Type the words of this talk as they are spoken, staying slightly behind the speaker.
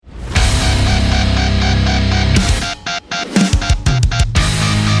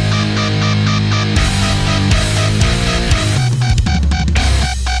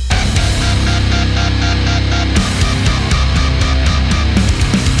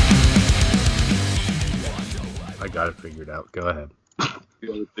got it figured out. Go ahead. You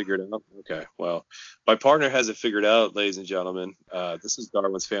got it figured out? Okay. Well, my partner has it figured out, ladies and gentlemen. This is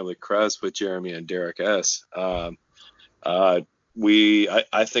Darwin's Family Crest with Jeremy and Derek S. I think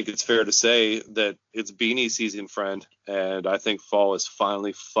it's fair to say that it's beanie season, friend, and I think fall is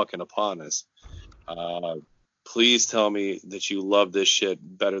finally fucking upon us. Please tell me that you love this shit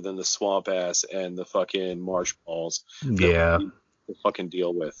better than the swamp ass and the fucking marsh balls Yeah. we to fucking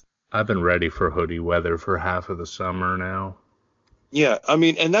deal with. I've been ready for hoodie weather for half of the summer now. Yeah, I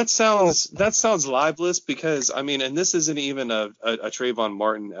mean, and that sounds libelous because I mean, and this isn't even a Trayvon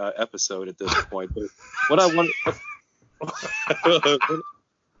Martin episode at this point. But what I want.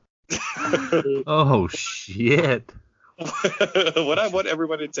 Oh shit. What I want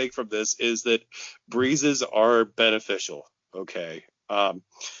everybody to take from this is that breezes are beneficial. Okay.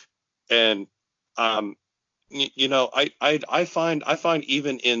 And you know, I find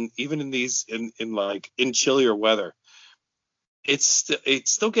even in these in chillier weather, it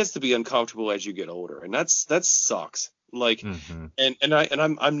still gets to be uncomfortable as you get older, and that sucks. Like,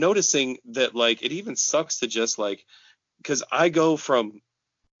 I'm noticing that, like, it even sucks to just, like, because I go from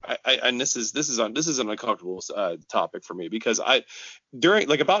and this is an uncomfortable topic for me because during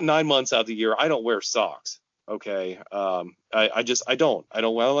like about 9 months out of the year I don't wear socks. Okay. I don't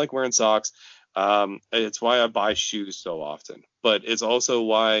like wearing socks. It's why I buy shoes so often, but it's also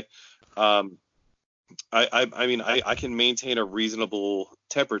why I mean, I can maintain a reasonable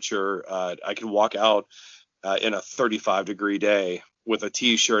temperature. I can walk out in a 35-degree day with a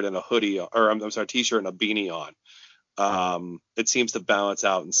t-shirt and a hoodie, or I'm sorry, t-shirt and a beanie on. It seems to balance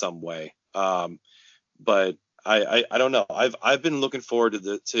out in some way. But I don't know. I've been looking forward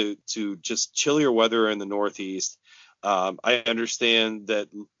to just chillier weather in the Northeast. I understand that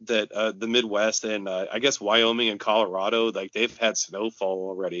the Midwest and I guess Wyoming and Colorado, like, they've had snowfall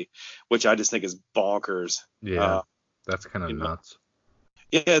already, which I just think is bonkers. Yeah, that's kind of nuts.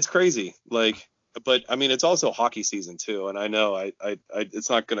 Yeah, it's crazy. Like, but I mean, it's also hockey season too, and I know I it's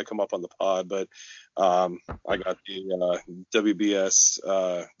not going to come up on the pod, but I got the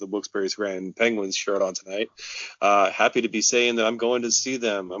WBS the Wilkes-Barre Grand Penguins shirt on tonight. Happy to be saying that I'm going to see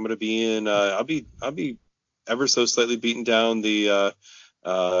them. I'm going to be in. I'll be ever so slightly beating down the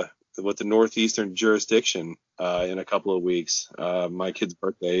northeastern jurisdiction in a couple of weeks. My kid's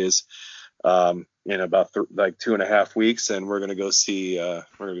birthday is in about 2.5 weeks, and we're gonna go see the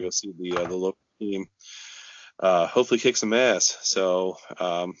local team. Hopefully kick some ass. So,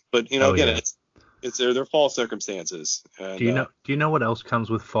 but you know, again, it's their fall circumstances. And, do you know what else comes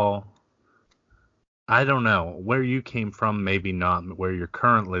with fall? I don't know. Where you came from, maybe not. Where you're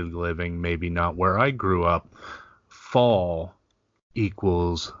currently living, maybe not. Where I grew up, fall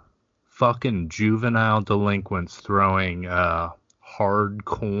equals fucking juvenile delinquents throwing hard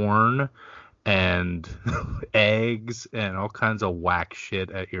corn and eggs and all kinds of whack shit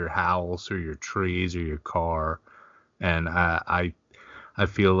at your house or your trees or your car. And I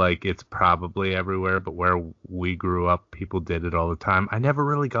feel like it's probably everywhere, but where we grew up, people did it all the time. I never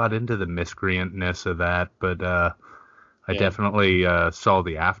really got into the miscreantness of that, but I definitely saw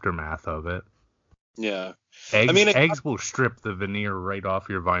the aftermath of it. Yeah. Eggs will strip the veneer right off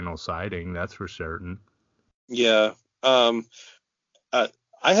your vinyl siding, that's for certain. Yeah. I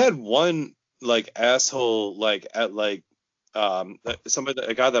had one, like, asshole, like, at, like, a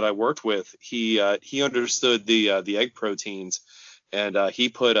guy that I worked with, he understood the egg proteins, and he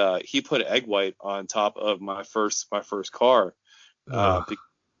put egg white on top of my first car,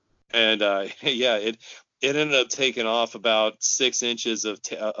 and yeah, it ended up taking off about 6 inches of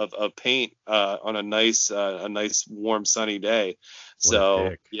paint on a nice warm sunny day.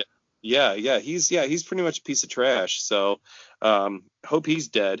 So yeah, he's pretty much a piece of trash. So hope he's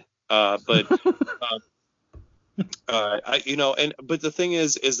dead. But but the thing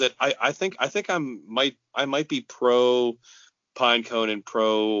is that I think I might be pro pine cone and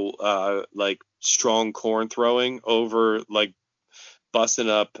pro like strong corn throwing over, like, busting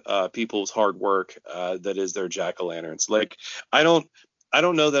up people's hard work that is their jack-o'-lanterns. Like, I don't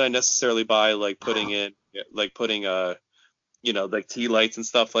know that I necessarily buy, like, putting like tea lights and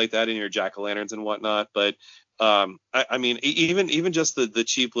stuff like that in your jack-o'-lanterns and whatnot, but I mean, even just the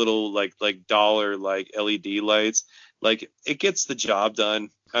cheap little like dollar like LED lights, like, it gets the job done.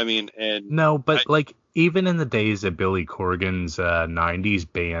 I mean, and no, but like, even in the days of Billy Corgan's 90s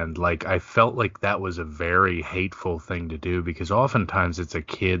band, like, I felt like that was a very hateful thing to do, because oftentimes it's a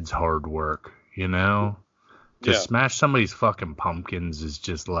kid's hard work, you know? To smash somebody's fucking pumpkins is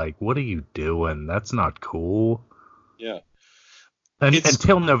just like, what are you doing? That's not cool. Yeah.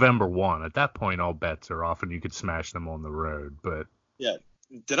 Until November 1. At that point, all bets are off and you could smash them on the road. But yeah,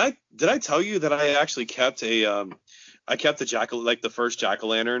 did I tell you that I actually kept I kept the first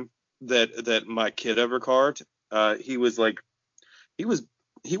jack-o'-lantern that my kid ever carved. He was like he was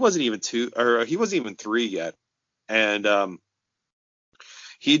he wasn't even two, or he wasn't even three yet, and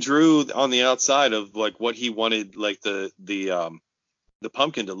he drew on the outside of like what he wanted like the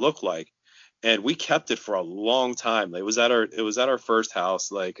pumpkin to look like, and we kept it for a long time. It was at our first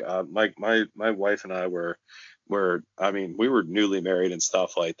house. Like my wife and I were I mean, we were newly married and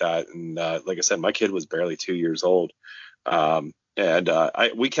stuff like that, and like I said, my kid was barely 2 years old. And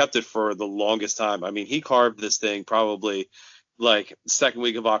we kept it for the longest time. I mean, he carved this thing probably like second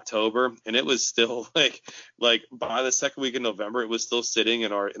week of October, and it was still like by the second week of November, it was still sitting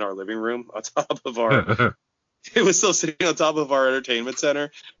in our living room on top of our it was still sitting on top of our entertainment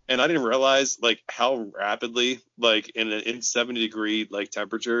center. And I didn't realize like how rapidly like in 70-degree like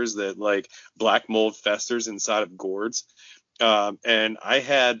temperatures that like black mold festers inside of gourds. And I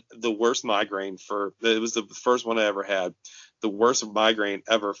had the worst migraine it was the first one I ever had, the worst migraine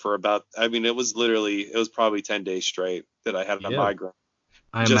ever for about, I mean, it was probably 10 days straight that I had a Yeah. migraine.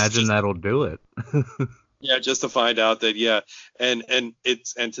 I imagine that'll do it. Yeah, just to find out that, yeah. And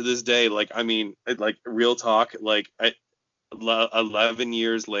to this day, like, I mean, like real talk, like 11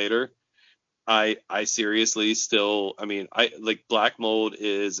 years later, I seriously still, I mean, I like black mold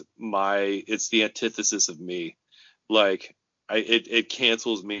is it's the antithesis of me. Like it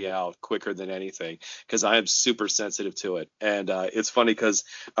cancels me out quicker than anything because I am super sensitive to it. And it's funny because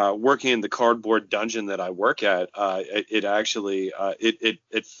working in the cardboard dungeon that I work at, it actually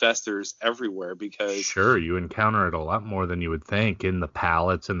it festers everywhere because Sure, you encounter it a lot more than you would think in the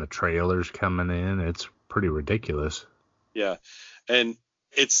pallets and the trailers coming in. It's pretty ridiculous. Yeah, and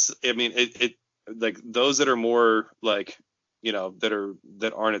I mean it like those that are more like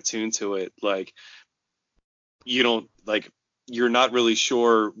that aren't attuned to it, like you don't like you're not really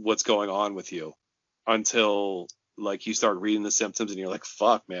sure what's going on with you until like you start reading the symptoms and you're like,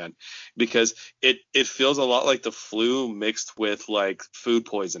 fuck, man, because it feels a lot like the flu mixed with like food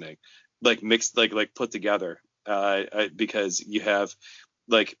poisoning, like mixed like put together, because you have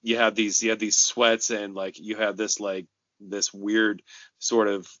these sweats and like you have this weird sort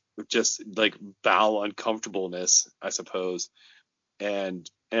of just like bowel uncomfortableness, I suppose. And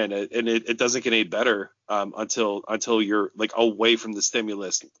it doesn't get any better until you're like away from the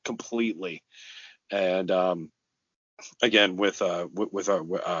stimulus completely. And again, with our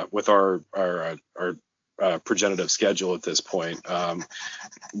progenitive schedule at this point,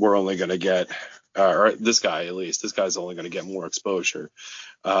 we're only going to get, or this guy's only going to get more exposure.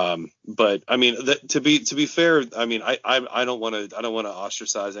 But I mean, to be fair, I mean, I don't want to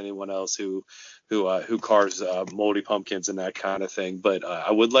ostracize anyone else who carves moldy pumpkins and that kind of thing. But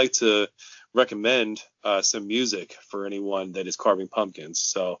I would like to recommend some music for anyone that is carving pumpkins.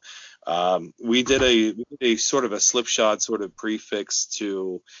 So we did a sort of a slipshod sort of prefix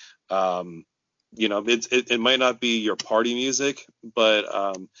to, it might not be your party music,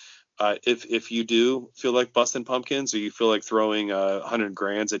 but if you do feel like busting pumpkins or you feel like throwing 100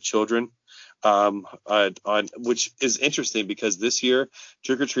 grands at children, which is interesting because this year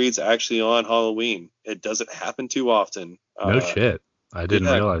trick or treat's actually on Halloween. It doesn't happen too often. No shit. I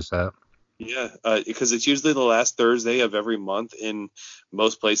didn't realize that. Yeah, because it's usually the last Thursday of every month in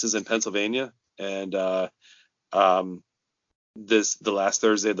most places in Pennsylvania, and the last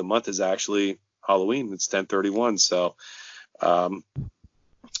Thursday of the month is actually Halloween. It's 10/31. So,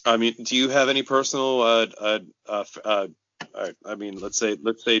 I mean, do you have any personal I mean, let's say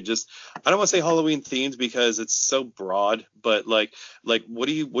just, I don't want to say Halloween themes because it's so broad, but like what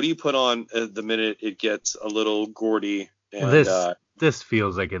do you put on the minute it gets a little gaudy? And this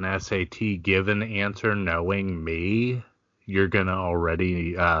feels like an SAT given answer. Knowing me, you're gonna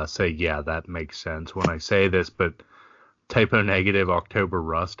already say, yeah, that makes sense when I say this, but Typo Negative October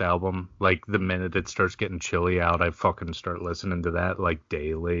Rust album, like the minute it starts getting chilly out, I fucking start listening to that like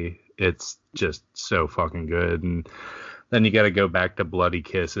daily. It's just so fucking good. And then you got to go back to Bloody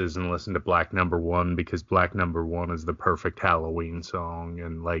Kisses and listen to Black Number One because Black Number One is the perfect Halloween song.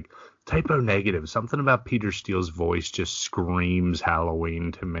 And like Typo Negative, something about Peter Steele's voice just screams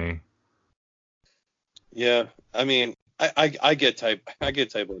Halloween to me. Yeah, I mean, I get Typo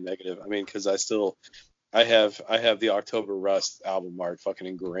Negative. I mean, because I have the October Rust album art fucking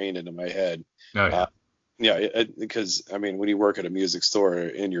ingrained into my head. Oh yeah. Yeah, because I mean, when you work at a music store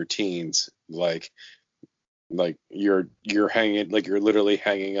in your teens, like you're hanging, like you're literally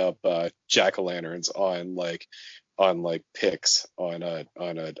hanging up jack-o'-lanterns on picks on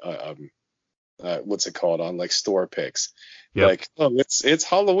what's it called, on like store picks. Yep. Like, oh, it's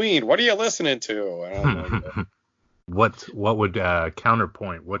Halloween. What are you listening to? And I'm like, What would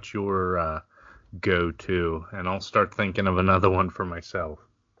counterpoint? What's your go-to? And I'll start thinking of another one for myself.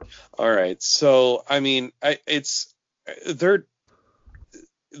 All right. So, I mean, they're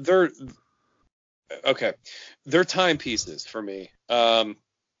they're okay. They're timepieces for me.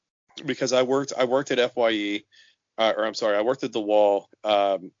 Because I worked at FYE, or I'm sorry, I worked at the Wall.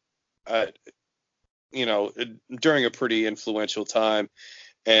 At, during a pretty influential time,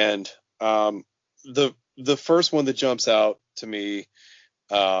 and the first one that jumps out to me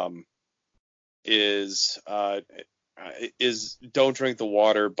is "Don't Drink the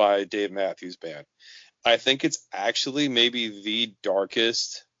Water" by Dave Matthews Band. I think it's actually maybe the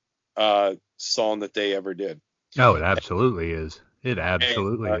darkest song that they ever did. Oh, it absolutely is. It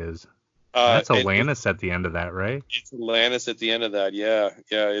absolutely is. That's Alanis at the end of that, right? It's Alanis at the end of that. Yeah.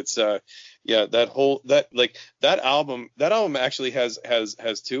 It's that album actually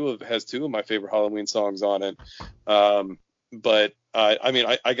has two of my favorite Halloween songs on it. But I mean,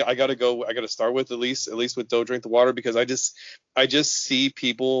 I gotta start with at least with "Don't Drink the Water," because I just see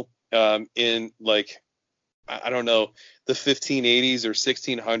people in, like, I don't know, the 1580s or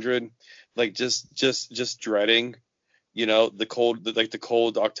 1600, like just dreading, the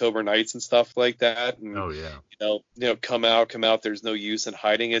cold October nights and stuff like that. And, oh yeah. Come out. There's no use in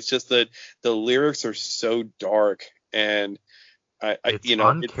hiding. It's just that the lyrics are so dark, and it's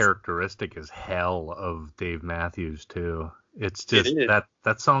uncharacteristic as hell of Dave Matthews too. It's just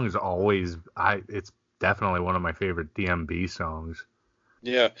that song is always it's definitely one of my favorite DMB songs.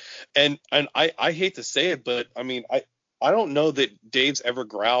 Yeah. And I hate to say it, but I mean, I don't know that Dave's ever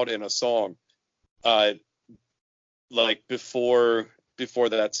growled in a song like before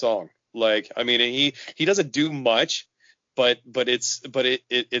that song. Like, I mean, he doesn't do much, but it's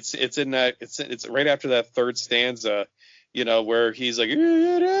in that, it's right after that third stanza, where he's like,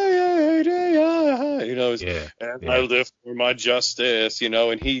 and I live for my justice,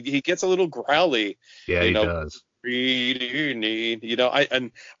 and he gets a little growly. Yeah, he does. I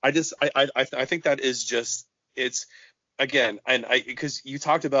think that is just, it's, again, and because you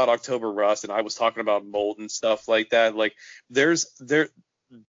talked about October Rust and I was talking about Mold and stuff like that, like there's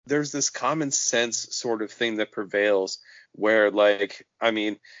this common sense sort of thing that prevails where, like, I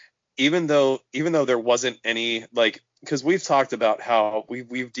mean, even though there wasn't any, like, because we've talked about how we've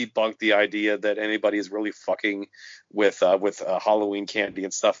debunked the idea that anybody is really fucking with Halloween candy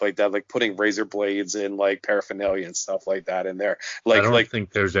and stuff like that, like putting razor blades in, like, paraphernalia and stuff like that in there. Like, I don't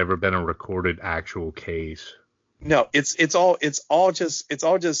think there's ever been a recorded actual case. No, it's all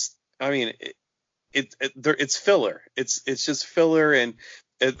just. I mean, it's filler. It's just filler, and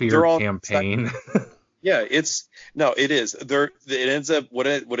they're all campaign. Yeah, it is. It ends up what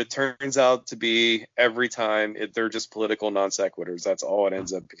it turns out to be every time. They're just political non sequiturs. That's all it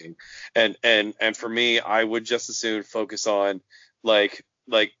ends up being. And for me, I would just as soon focus on like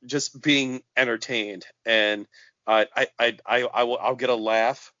just being entertained, and I'll get a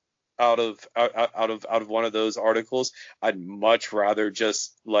laugh out of one of those articles. I'd much rather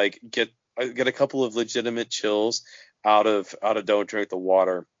just, like, get a couple of legitimate chills out of "Don't Drink the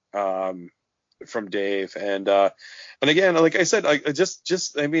Water" from Dave. And again, like I said, I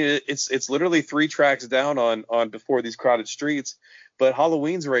mean, it's literally 3 tracks down on Before These Crowded Streets, but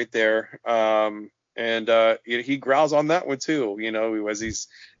Halloween's right there. And he growls on that one too, as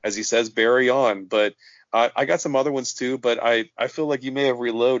he says, "Bury on." But I got some other ones too, but I feel like you may have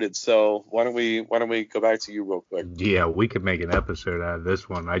reloaded. So why don't we go back to you real quick? Yeah, we could make an episode out of this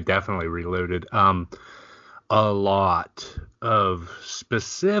one. I definitely reloaded. A lot of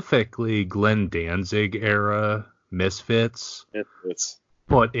specifically Glenn Danzig era Misfits.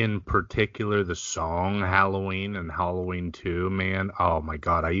 But in particular, the song "Halloween" and "Halloween 2", man. Oh my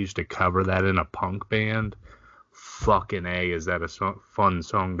God, I used to cover that in a punk band. Fucking A, is that a fun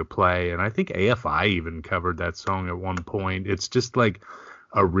song to play. And I think AFI even covered that song at one point. It's just like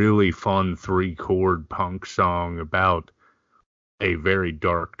a really fun 3-chord punk song about a very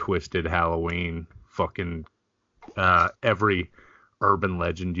dark, twisted Halloween. Fucking every urban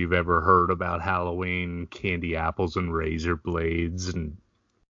legend you've ever heard about Halloween, candy apples and razor blades and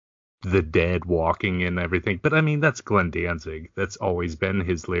the dead walking and everything. But I mean, that's Glenn Danzig. That's always been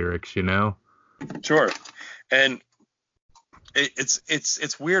his lyrics, Sure. And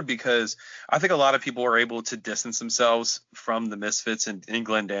it's weird because I think a lot of people are able to distance themselves from the Misfits and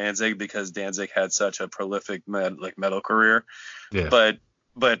Glenn Danzig because Danzig had such a prolific metal career. Yeah. But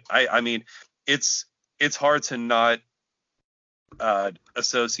I mean, it's hard to not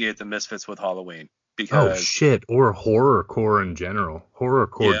associate the Misfits with Halloween because or horrorcore in general.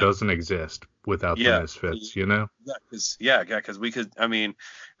 Horrorcore doesn't exist. without the Yeah. Misfits, you know? Because we could. I mean,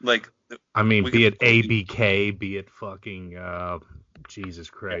 like. I mean, We be could it ABK, be it fucking Jesus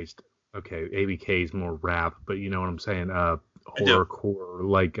Christ. Okay, ABK is more rap, but you know what I'm saying? I do. Horrorcore,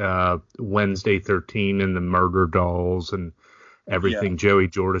 like Wednesday 13 and the Murder Dolls and Yeah. everything Joey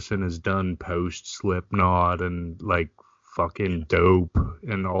Jordison has done post Slipknot and like fucking Dope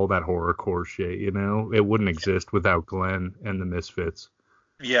and all that horrorcore shit, you know? It wouldn't exist without Glenn and the Misfits.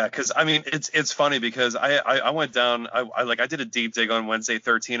 Yeah, because I mean it's funny because I went down I did a deep dig on Wednesday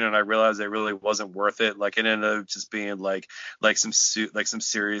 13 and I realized it really wasn't worth it. Like it ended up just being like some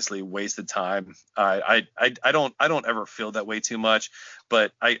seriously wasted time. I don't ever feel that way too much,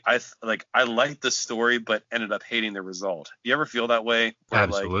 but I liked the story but ended up hating the result. You ever feel that way? Where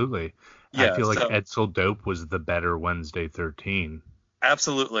like Absolutely. I yeah, feel like so Edsel Dope was the better Wednesday 13.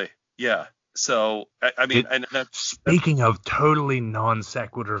 absolutely yeah. So I mean Did and that's Speaking of totally non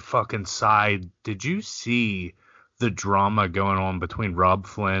sequitur fucking side, did you see the drama going on between Rob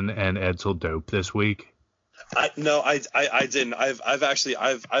Flynn and Edsel Dope this week? No, I didn't. I've actually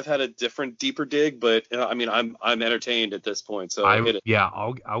I've had a different deeper dig, but I mean I'm entertained at this point. So hit it.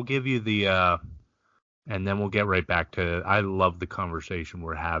 I'll give you the and then we'll get right back to it. I love the conversation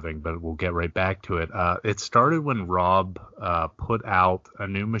we're having, but we'll get right back to it. It started when Rob put out a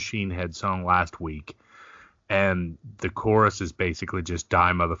new Machine Head song last week, and the chorus is basically just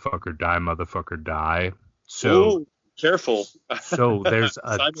die motherfucker die. So Ooh, careful. so there's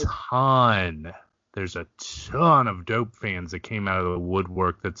a Simon- ton of Dope fans that came out of the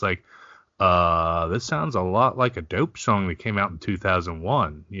woodwork that's like, this sounds a lot like a Dope song that came out in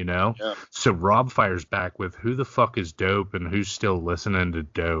 2001, you know? yeah. So Rob fires back with who the fuck is Dope and who's still listening to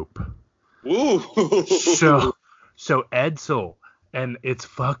Dope. Ooh. So Edsel, and it's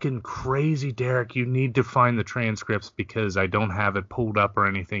fucking crazy, Derek. You need to find the transcripts because I don't have it pulled up or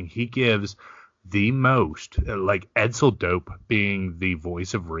anything. He gives the most, like Edsel Dope being the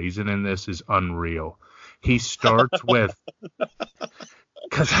voice of reason in this is unreal. He starts with,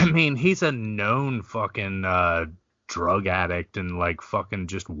 because I mean, he's a known fucking drug addict and like fucking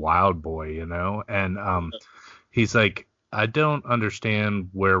just wild boy, you know? And he's like, I don't understand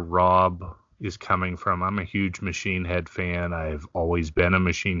where Rob is coming from. I'm a huge Machine Head fan. I've always been a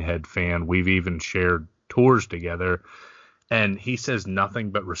Machine Head fan. We've even shared tours together. And he says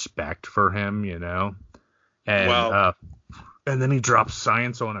nothing but respect for him, you know? Wow. And then he drops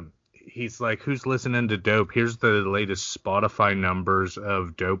science on him. He's like, who's listening to Dope? Here's the latest Spotify numbers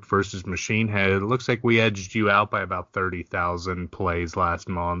of Dope versus Machine Head. It looks like we edged you out by about 30,000 plays last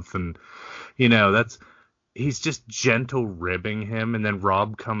month. And, you know, he's just gentle ribbing him. And then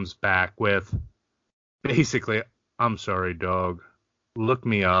Rob comes back with basically, I'm sorry, dog. Look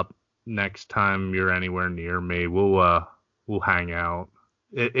me up next time you're anywhere near me. We'll hang out.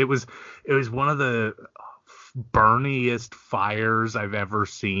 It was one of the burniest fires I've ever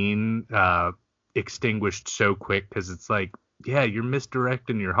seen extinguished so quick, because it's like, yeah, you're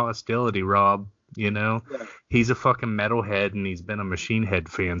misdirecting your hostility, Rob. You know, Yeah. he's a fucking metalhead and he's been a Machine Head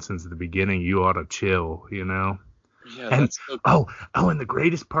fan since the beginning. You ought to chill, you know. Yeah, And that's so cool. and the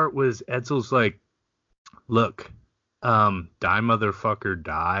greatest part was Edsel's like, look, die motherfucker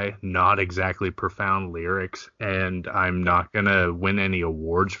die, not exactly profound lyrics, and I'm not gonna win any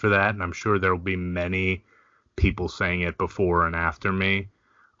awards for that, and I'm sure there'll be many people saying it before and after me.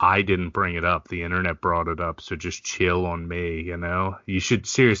 I didn't bring it up. The internet brought it up, so just chill on me, you know? You should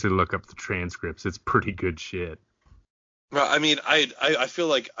seriously look up the transcripts. It's pretty good shit. Well, I mean, I feel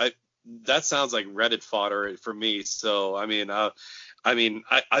like that sounds like Reddit fodder for me. So I'm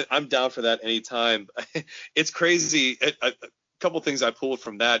down for that anytime. It's crazy. A couple things I pulled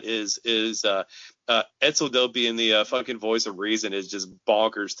from that is Edsel Dope being the fucking voice of reason is just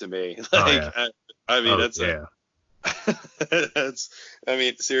bonkers to me. Like, Yeah. I mean, Yeah. that's, I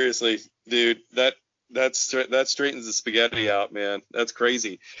mean, seriously, dude, that straightens the spaghetti out, man. That's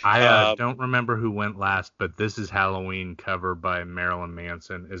crazy. I don't remember who went last, but This Is Halloween cover by Marilyn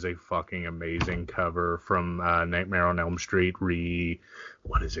Manson is a fucking amazing cover from Nightmare on Elm Street.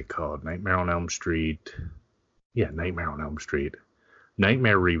 What is it called? Nightmare on Elm Street. Yeah, Nightmare on Elm Street.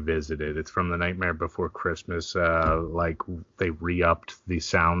 Nightmare Revisited. It's from the Nightmare Before Christmas. Like they re-upped the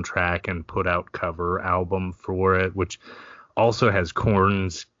soundtrack and put out cover album for it, which also has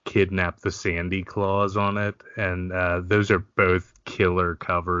Korn's Kidnap the Sandy Claus on it, and those are both killer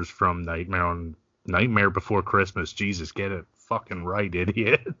covers from Nightmare Before Christmas. Jesus, get it fucking right,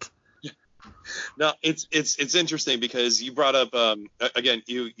 idiot. No, it's interesting because you brought up again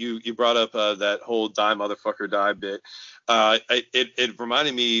you brought up that whole die motherfucker die bit. It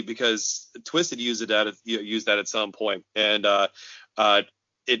reminded me because Twisted used that at some point, and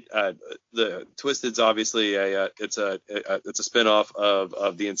the Twisted's obviously it's a spinoff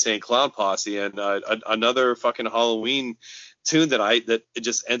of the Insane Clown Posse, and another fucking Halloween tune that it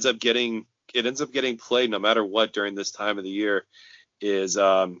just ends up getting played no matter what during this time of the year is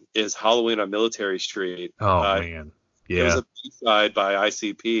Halloween on Military Street. Oh man, yeah. It was a B-side by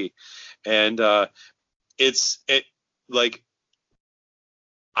ICP, and I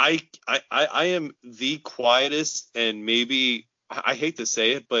am the quietest, and maybe I hate to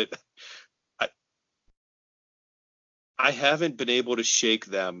say it, but I haven't been able to shake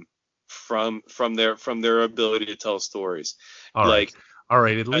them from their ability to tell stories. All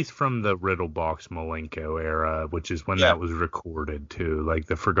right, at least from the Riddlebox Malenko era, which is when that was recorded too, like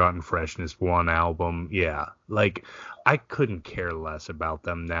the Forgotten Freshness 1 album. Yeah, like I couldn't care less about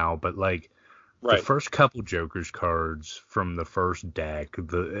them now, but like the first couple Joker's cards from the first deck, and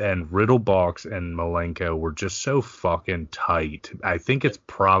Riddlebox and Malenko were just so fucking tight. I think it's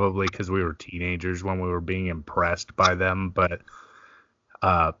probably because we were teenagers when we were being impressed by them, but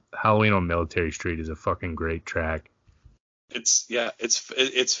Halloween on Military Street is a fucking great track. It's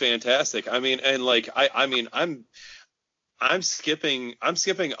fantastic. I mean, and like I'm skipping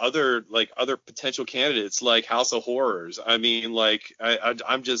other potential candidates like House of Horrors. I mean, like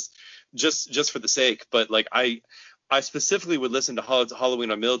I'm just for the sake, but like I specifically would listen to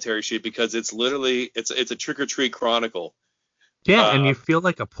Halloween on Military Street because it's literally it's a trick or treat chronicle. Yeah, and you feel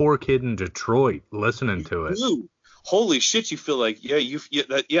like a poor kid in Detroit listening to it. Holy shit, you feel like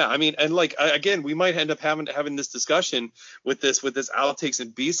I mean, and like again, we might end up having this discussion with this outtakes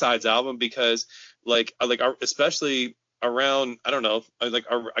and B-sides album because especially around, I don't know,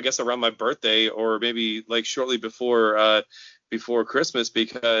 I guess around my birthday or maybe like shortly before Christmas,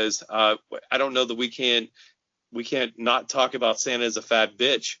 because I don't know that we can't not talk about Santa as a fat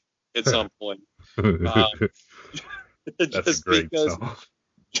bitch at some point. That's a great song.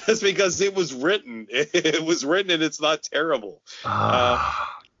 Just because it was written and it's not terrible.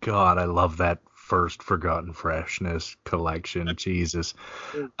 God, I love that first Forgotten Freshness collection. Jesus.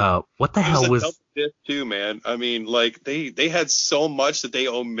 What the hell was this too, man? I mean, like they had so much that they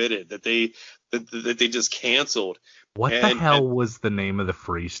omitted that they just canceled. What the hell was the name of the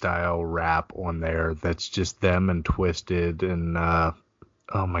freestyle rap on there that's just them and Twisted and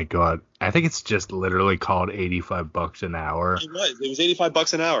oh my God. I think it's just literally called $85 an hour. It was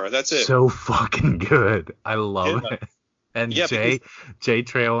 $85 an hour. That's it. So fucking good. I love it. And Jay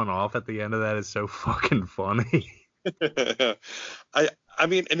trailing off at the end of that is so fucking funny. I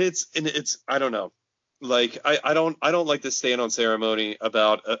mean, and it's I don't know. Like I don't like to stand on ceremony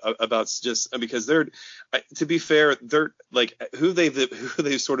about just because to be fair, they're like who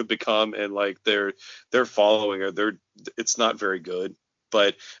they've sort of become, and like their following, or it's not very good.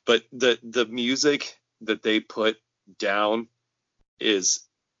 But the music that they put down is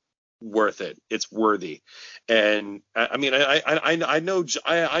worth it. It's worthy. And I mean, I know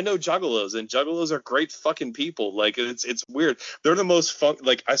Juggalos, and Juggalos are great fucking people. Like it's weird. They're the most fun.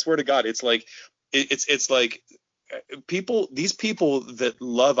 Like I swear to God, it's like these people that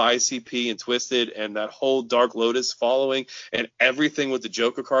love ICP and Twisted and that whole Dark Lotus following and everything with the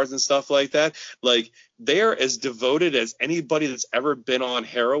Joker cards and stuff like that, like they're as devoted as anybody that's ever been on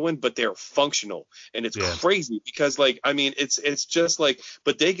heroin, but they're functional. And it's crazy because like, I mean, it's just like,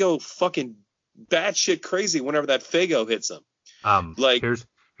 but they go fucking batshit crazy whenever that Fago hits them. Like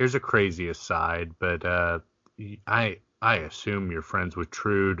here's a crazy aside, but I assume you're friends with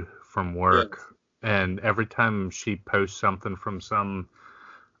Trude from work. Yeah. And every time she posts something from some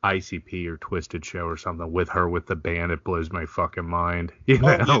ICP or Twisted show or something with the band, it blows my fucking mind. You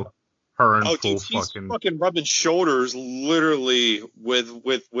know, her and full she's fucking rubbing shoulders literally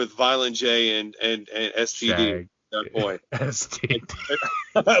with Violent J and STD. That boy. STD.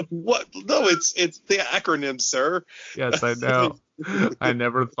 What? No, it's the acronym, sir. Yes, I know. I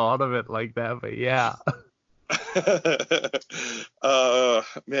never thought of it like that, but yeah.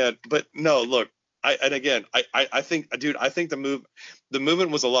 Man, but no, look. I think the movement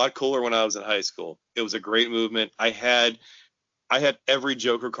was a lot cooler when I was in high school. It was a great movement. I had every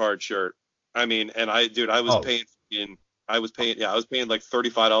Joker card shirt. I mean, and I was paying like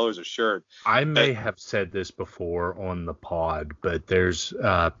 $35 a shirt. I may have said this before on the pod, but there's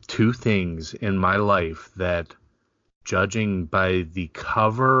two things in my life that, judging by the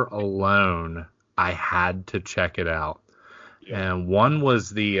cover alone, I had to check it out. And one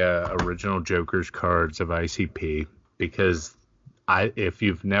was the original Joker's cards of ICP, because if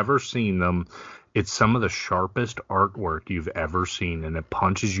you've never seen them, it's some of the sharpest artwork you've ever seen, and it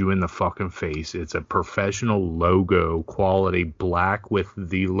punches you in the fucking face. It's a professional logo quality, black with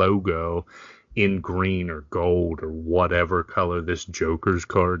the logo in green or gold or whatever color this Joker's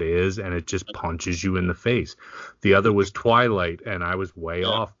card is, and it just punches you in the face. The other was Twilight, and I was way Yeah.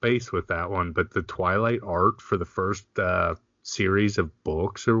 off base with that one, but the Twilight art for the first series of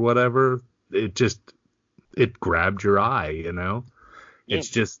books or whatever, it grabbed your eye, you know? Yeah. It's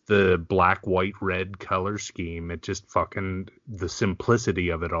just the black, white, red color scheme. It just fucking the simplicity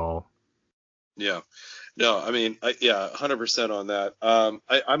of it all. Yeah. No, I mean, yeah, 100% on that.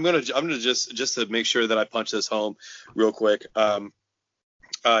 I'm gonna just to make sure that I punch this home real quick. I'd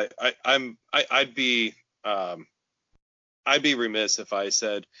be remiss if I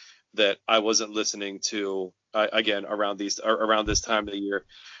said that I wasn't listening to again around this time of the year.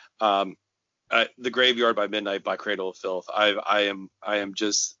 The Graveyard by Midnight by Cradle of Filth. I'm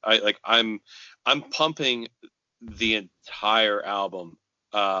pumping the entire album.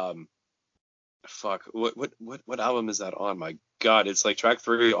 Fuck, what album is that on? My God, it's like track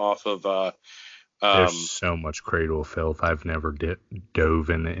 3 off of There's so much Cradle of Filth I've never dove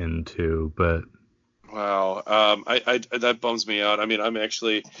into, but wow, I that bums me out. I mean, I'm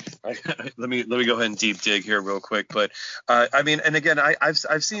actually, let me go ahead and deep dig here real quick. But I mean, and again,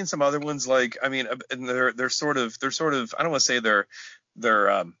 I've seen some other ones, like, I mean, and they're sort of I don't want to say they're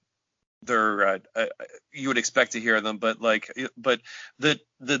you would expect to hear them, but the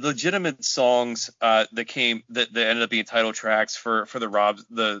legitimate songs that ended up being title tracks for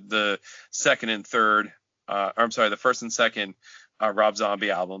the second and third, or I'm sorry, the first and second Rob Zombie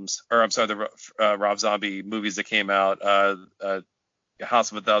albums, or I'm sorry, the Rob Zombie movies that came out,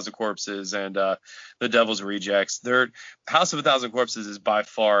 House of a Thousand Corpses and The Devil's Rejects. House of a Thousand Corpses is by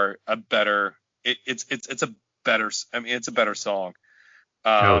far a better. It's a better. I mean, it's a better song.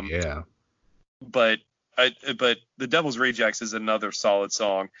 Oh yeah. But The Devil's Rejects is another solid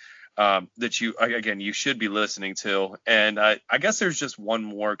song that you should be listening to. And I guess there's just one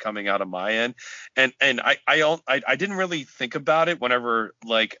more coming out of my end, and I didn't really think about it whenever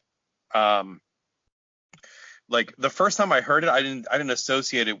like the first time I heard it, I didn't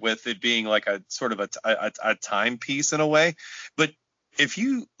associate it with it being like a sort of a timepiece in a way. But if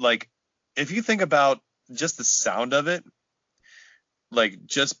you think about just the sound of it, like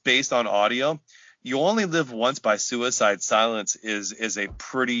just based on audio, You Only Live Once by Suicide Silence is a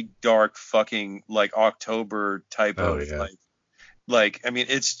pretty dark fucking like October type of like I mean,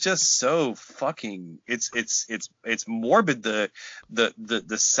 it's just so fucking it's morbid, the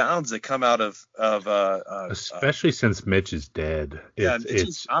sounds that come out of especially since Mitch is dead.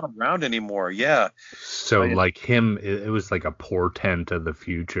 It's not around anymore. Yeah. So like him, it was like a portent of the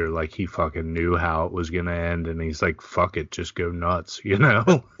future. Like he fucking knew how it was gonna end, and he's like, "Fuck it, just go nuts," you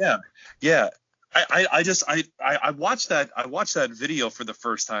know? Yeah, yeah. I watched that video for the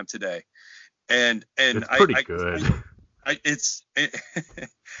first time today, and it's pretty good.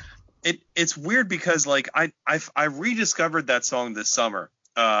 It's weird because like I rediscovered that song this summer,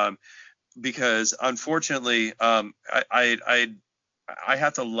 because unfortunately I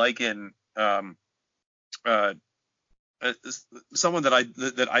have to liken someone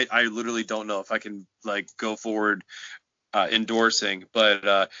that I literally don't know if I can like go forward endorsing,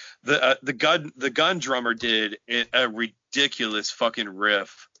 but the gun drummer did a ridiculous fucking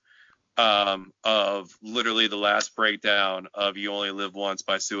riff of literally the last breakdown of You Only Live Once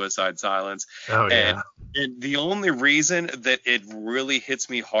by Suicide Silence. Oh yeah. And the only reason that it really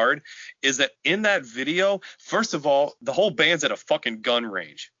hits me hard is that in that video, first of all, the whole band's at a fucking gun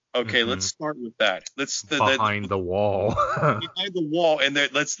range. Okay, let's start with that. Behind the wall. Behind the wall, and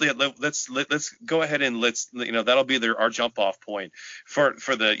let's go ahead and that'll be our jump off point for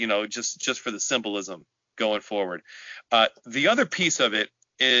the just for the symbolism going forward. The other piece of it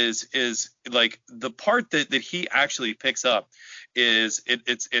is like the part that he actually picks up is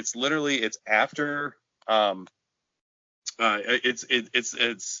it's literally it's after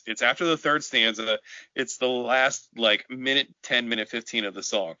it's after the third stanza. It's the last like minute 15 of the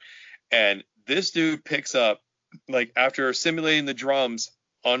song, and this dude picks up like after simulating the drums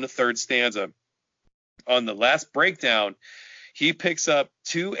on the third stanza on the last breakdown. He picks up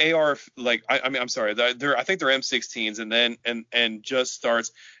two AR, like I mean, I'm sorry, I think they're M16s, and then and just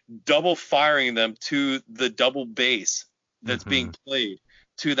starts double firing them to the double bass that's being played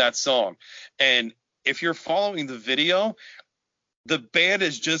to that song. And if you're following the video, the band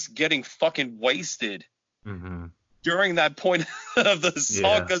is just getting fucking wasted during that point of the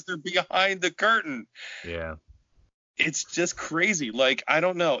song because they're behind the curtain. Yeah. It's just crazy. Like, I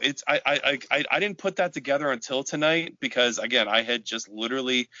don't know. It's I didn't put that together until tonight because again, I had just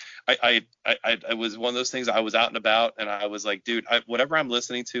literally I was one of those things. I was out and about and I was like, dude, whatever I'm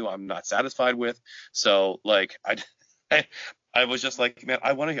listening to, I'm not satisfied with. So like I was just like, man,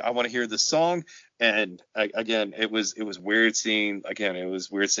 I want to hear this song. And again, it was weird seeing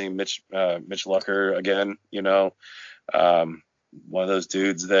Mitch Lucker again. One of those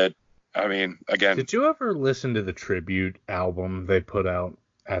dudes that, I mean, again. Did you ever listen to the tribute album they put out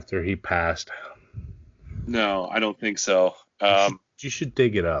after he passed? No, I don't think so. You should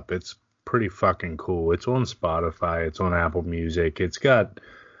dig it up. It's pretty fucking cool. It's on Spotify. It's on Apple Music. It's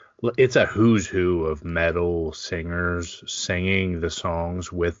a who's who of metal singers singing the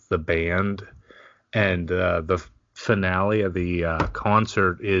songs with the band. And the finale of the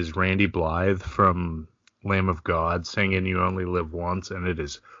concert is Randy Blythe from Lamb of God singing You Only Live Once, and it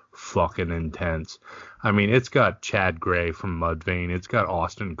is fucking intense. I mean, it's got Chad Gray from Mudvayne. It's got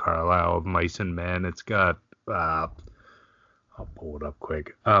Austin Carlisle of Mice and Men. It's got I'll pull it up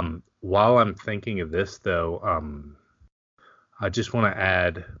quick. While I'm thinking of this, though, I just want to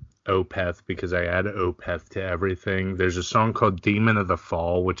add Opeth, because I add Opeth to everything. There's a song called Demon of the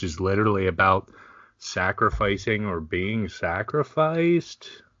Fall, which is literally about sacrificing or being sacrificed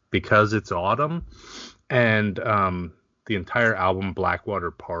because it's autumn. And the entire album,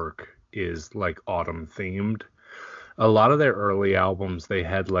 Blackwater Park, is like autumn themed. A lot of their early albums, they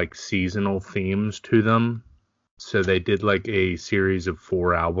had like seasonal themes to them. So they did like a series of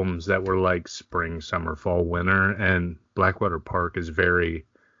 4 albums that were like spring, summer, fall, winter, and Blackwater Park is very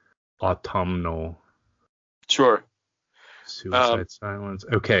autumnal. Sure. Suicide Silence.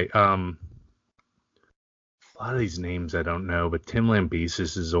 Okay. A lot of these names I don't know, but Tim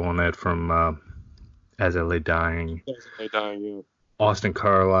Lambesis is on it from As I Lay Dying. Yeah. Austin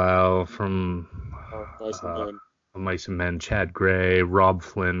Carlisle from Mice and Men, Chad Gray, Rob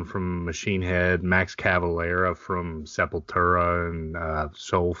Flynn from Machine Head, Max Cavalera from Sepultura and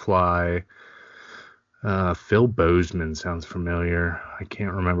Soulfly. Phil Bozeman sounds familiar. I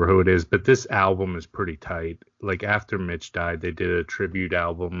can't remember who it is, but this album is pretty tight. Like after Mitch died, they did a tribute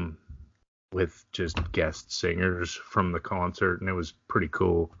album with just guest singers from the concert, and it was pretty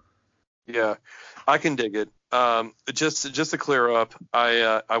cool. Yeah, I can dig it. Just to clear up,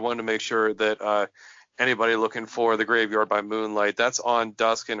 I wanted to make sure that anybody looking for The Graveyard by Moonlight, that's on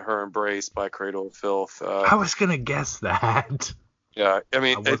Dusk in Her Embrace by Cradle of Filth. I was gonna guess that. Yeah, I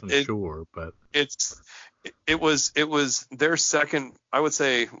mean, I wasn't sure, but it was their second, I would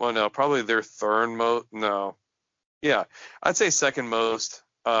say, well, no, probably their third most. No, yeah, I'd say second most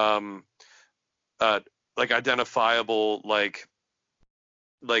like identifiable like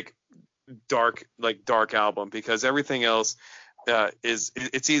dark album, because everything else they're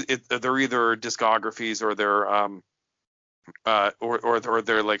either discographies or they're or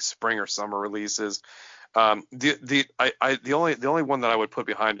they're like spring or summer releases. The only one that I would put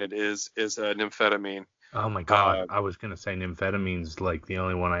behind it is Nymphetamine. Oh my god, I was gonna say Nymphedamine's like the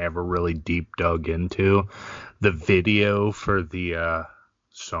only one I ever really deep dug into. The video for the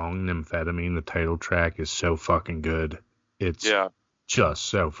song Nymphetamine, the title track, is so fucking good. It's just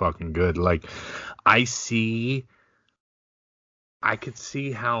so fucking good. Like I could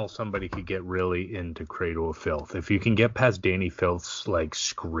see how somebody could get really into Cradle of Filth. If you can get past Danny Filth's like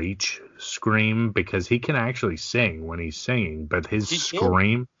scream, because he can actually sing when he's singing, but his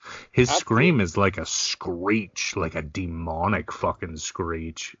scream is like a screech, like a demonic fucking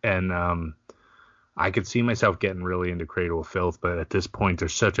screech. And I could see myself getting really into Cradle of Filth, but at this point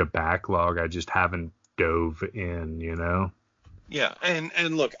there's such a backlog, I just haven't dove in, you know? Yeah,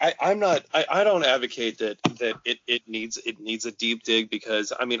 and look, I don't advocate that it needs a deep dig,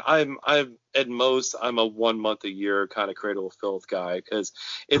 because I mean I'm at most I'm a 1 month a year kind of Cradle of Filth guy, because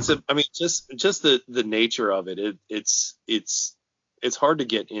just the nature of it, it's hard to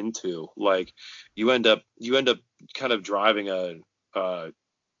get into. Like you end up kind of driving I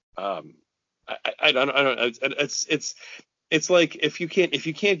don't know, it's like if you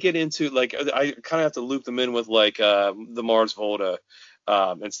can't get into, like, I kind of have to loop them in with like the Mars Volta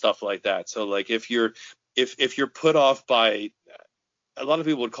and stuff like that. So like if you're put off by, a lot of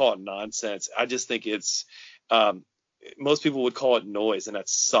people would call it nonsense. I just think it's most people would call it noise, and that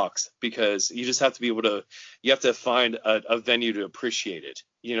sucks, because you just have to be able to, you have to find a venue to appreciate it.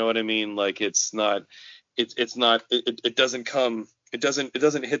 You know what I mean? Like it doesn't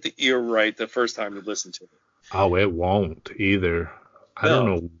hit the ear right the first time you listen to it. Oh, it won't either. I don't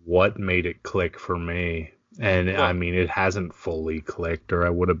know what made it click for me. And I mean, it hasn't fully clicked, or I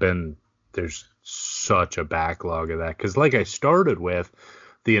would have been, there's such a backlog of that. Because like I started with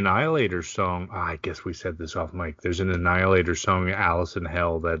the Annihilator song, I guess we said this off mic. There's an Annihilator song, Alice in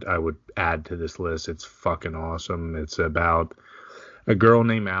Hell, that I would add to this list. It's fucking awesome. It's about a girl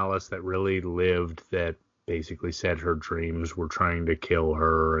named Alice that really lived, that basically said her dreams were trying to kill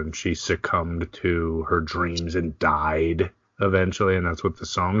her, and she succumbed to her dreams and died eventually, and that's what the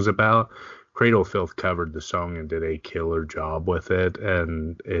song's about. Cradle of Filth covered the song and did a killer job with it,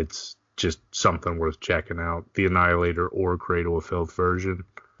 and it's just something worth checking out. The Annihilator or Cradle of Filth version.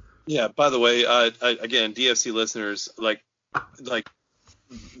 Yeah. By the way, again, DFC listeners, like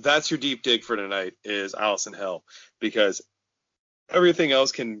that's your deep dig for tonight is Alice in Hell, because everything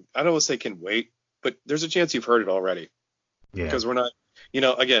else I don't want to say can wait, but there's a chance you've heard it already. Yeah. Because we're not,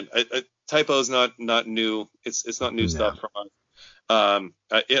 again, Typo's not new. It's not new stuff from us.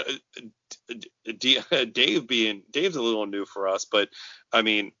 Dave's a little new for us, but I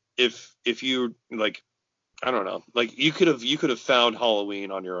mean, if you like, I don't know, like you could have found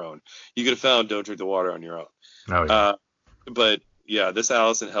Halloween on your own. You could have found Don't Drink the Water on your own. Oh yeah. But yeah, this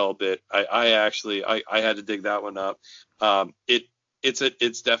Alice in Hell bit, I actually had to dig that one up.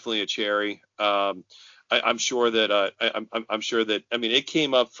 It's definitely a cherry. I'm sure that I'm sure that, I mean, it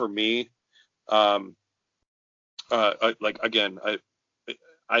came up for me. Like again,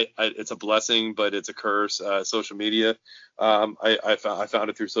 it's a blessing, but it's a curse. Social media. I found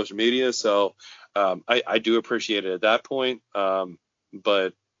it through social media, so I do appreciate it at that point.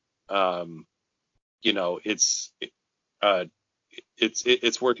 But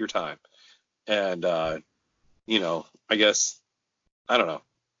it's worth your time, and I guess, I don't know.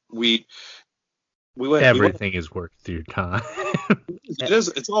 Everything is worth your time.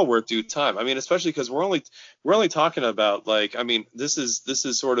 It's all worth your time. I mean, especially because we're only talking about, like, I mean, this is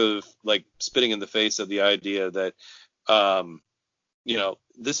sort of like spitting in the face of the idea that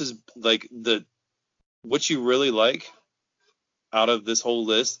this is like what you really like out of this whole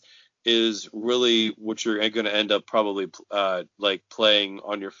list is really what you're going to end up probably like playing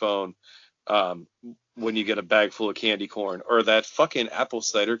on your phone when you get a bag full of candy corn, or that fucking apple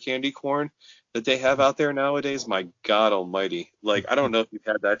cider candy corn that they have out there nowadays. My God almighty. Like, I don't know if you've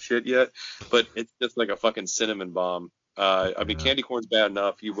had that shit yet, but it's just like a fucking cinnamon bomb. I mean, candy corn's bad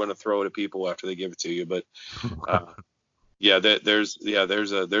enough. You want to throw it at people after they give it to you, but yeah, there's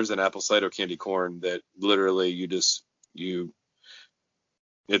an apple cider candy corn that literally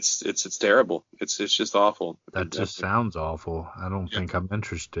it's terrible. It's just awful. That just sounds awful. I don't think I'm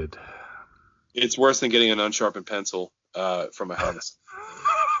interested. It's worse than getting an unsharpened pencil from a house.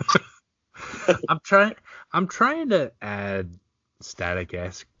 I'm trying to add Static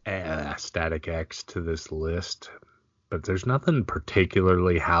X to this list, but there's nothing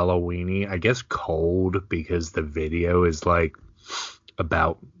particularly Halloweeny. I guess Cold, because the video is like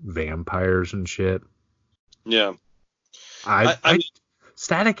about vampires and shit. Yeah.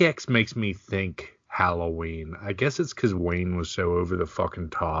 Static X makes me think Halloween. I guess it's because Wayne was so over the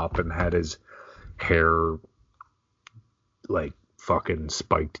fucking top and had his hair like fucking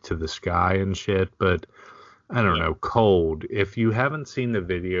spiked to the sky and shit, but I don't know. Cold. If you haven't seen the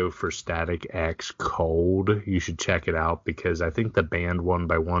video for Static X Cold, you should check it out, because I think the band One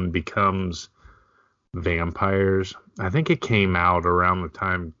by One becomes vampires. I think it came out around the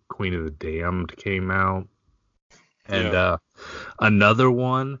time Queen of the Damned came out. And another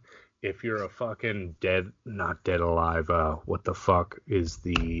one, if you're a fucking not dead alive, what the fuck is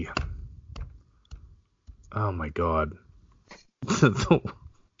the... Oh my god. The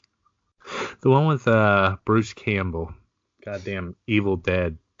one with Bruce Campbell. Goddamn Evil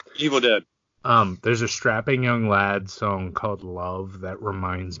Dead. Evil Dead. There's a strapping young lad song called Love that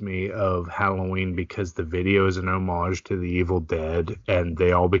reminds me of Halloween, because the video is an homage to the Evil Dead and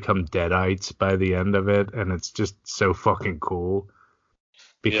they all become deadites by the end of it, and it's just so fucking cool.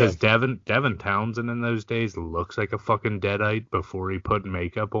 Because Devin Townsend in those days looks like a fucking deadite before he put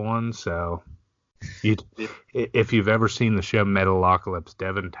makeup on, so if you've ever seen the show Metalocalypse,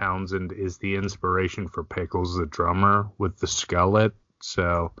 Devin Townsend is the inspiration for Pickles the drummer with the skullet.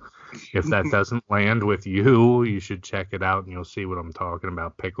 So if that doesn't land with you, you should check it out and you'll see what I'm talking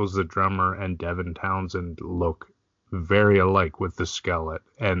about. Pickles the drummer and Devin Townsend look very alike with the skullet,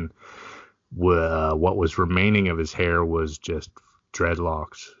 and what was remaining of his hair was just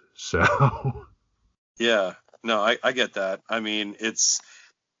dreadlocks. So yeah, no, I get that. I mean, it's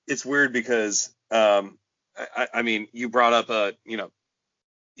weird because I mean, you brought up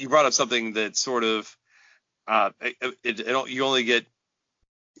something that sort of you only get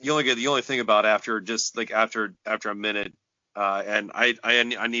the only thing about after a minute, and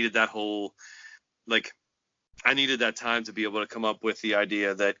I needed that whole, like, I needed that time to be able to come up with the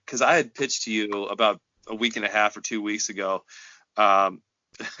idea that, because I had pitched to you about a week and a half or 2 weeks ago that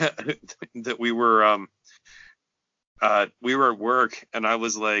we were at work, and I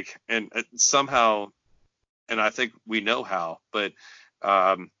was like, and somehow, and I think we know how, but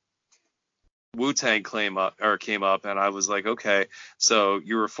Wu-Tang came up, and I was like, okay, so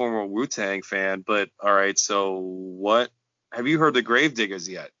you're a former Wu-Tang fan, but all right, so what have you heard the Gravediggers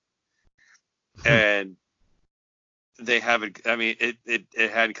yet? And they haven't. I mean, it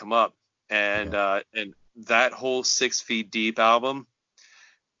hadn't come up, and that whole 6 Feet Deep album,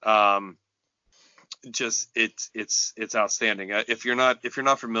 just it's outstanding. If you're not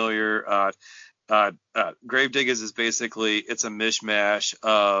familiar, Gravediggers is basically, it's a mishmash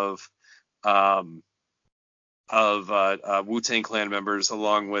of Wu-Tang Clan members,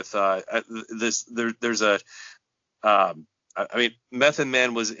 along with there's a I mean, Method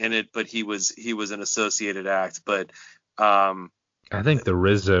Man was in it, but he was an associated act. But I think the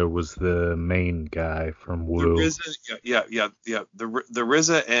RZA was the main guy from Wu. The RZA, yeah. The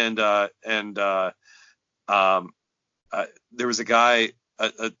RZA and there was a guy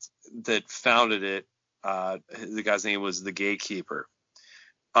that founded it. The guy's name was The Gatekeeper.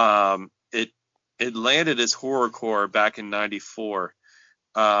 It landed as horrorcore back in '94.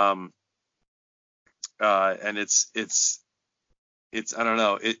 And it's I don't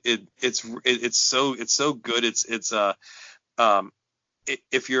know, it's so good.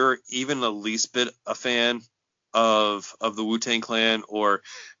 If you're even the least bit a fan of the Wu-Tang Clan, or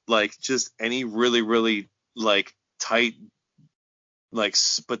like just any really, really like tight, like,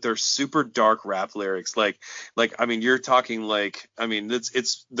 but they're super dark rap lyrics. Like I mean, you're talking like, I mean,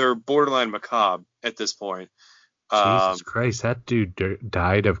 they're borderline macabre at this point. Jesus Christ, that dude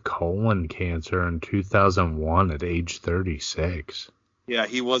died of colon cancer in 2001 at age 36. Yeah,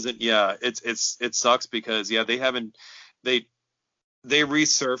 he wasn't. Yeah, it sucks because they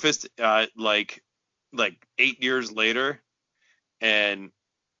resurfaced like 8 years later, and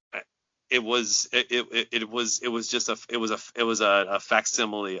it was just a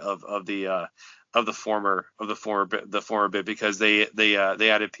facsimile of the former bit, because they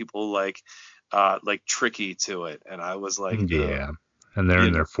added people like Tricky to it, and I was like, yeah, and they're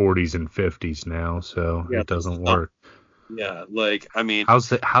in their 40s and 50s now, so it doesn't work. Yeah, like, I mean, how's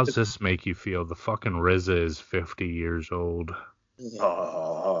this make you feel? The fucking RZA is 50 years old.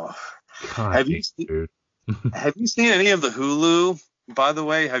 Oh, God, have you seen any of the Hulu? By the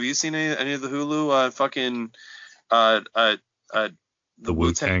way, have you seen any of the Hulu the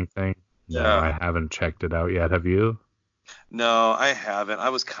Wu-Tang thing? No, yeah. I haven't checked it out yet. Have you? No, I haven't. I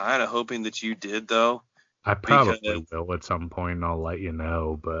was kind of hoping that you did, though. I probably will at some point, and I'll let you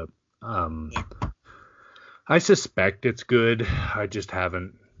know. But I suspect it's good. I just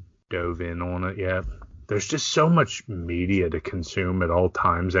haven't dove in on it yet. There's just so much media to consume at all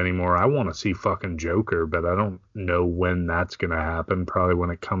times anymore. I want to see fucking Joker, but I don't know when that's going to happen. Probably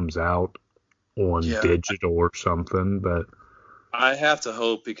when it comes out on digital or something. But I have to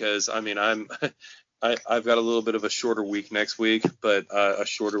hope, because, I mean, I've got a little bit of a shorter week next week, but a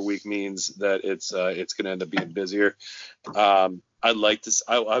shorter week means that it's going to end up being busier. I'd like to.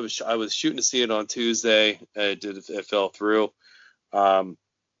 I was shooting to see it on Tuesday. It fell through.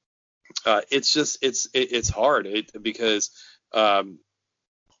 It's hard because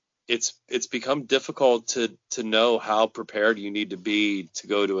it's become difficult to know how prepared you need to be to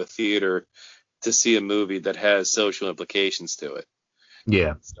go to a theater to see a movie that has social implications to it.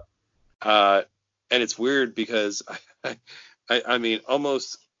 Yeah. And it's weird because I mean,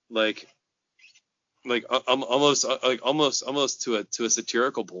 almost to a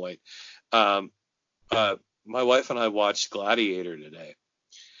satirical point. My wife and I watched Gladiator today,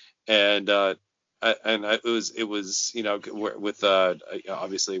 and it was with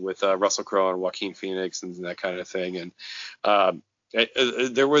obviously with Russell Crowe and Joaquin Phoenix and that kind of thing, and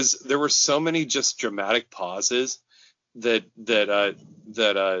there were so many just dramatic pauses that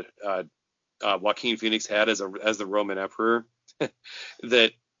Joaquin Phoenix had as the Roman Emperor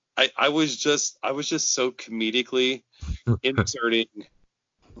that I was just so comedically inserting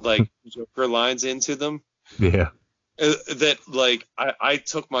like Joker lines into them. Yeah. That like I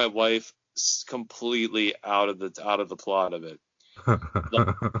took my wife completely out of the plot of it.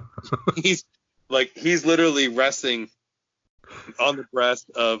 He's literally resting on the breast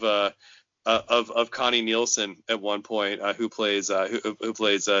of Connie Nielsen at one point, who plays the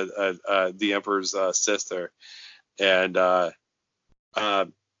Emperor's sister, and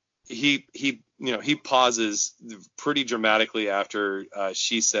he pauses pretty dramatically after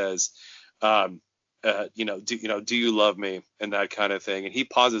she says, do you love me, and that kind of thing, and he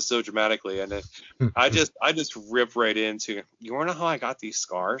pauses so dramatically, and I just rip right into, you wanna know how I got these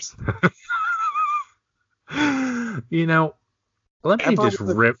scars?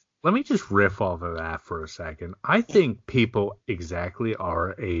 Let me just riff off of that for a second. I think people exactly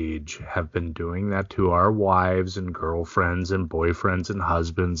our age have been doing that to our wives and girlfriends and boyfriends and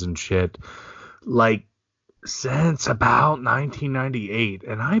husbands and shit. Like, since about 1998,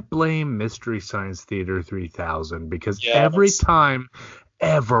 and I blame Mystery Science Theater 3000 because Yeah, that's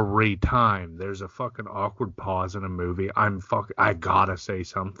every time there's a fucking awkward pause in a movie, I gotta say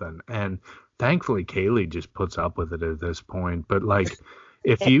something. And thankfully Kaylee just puts up with it at this point. But like,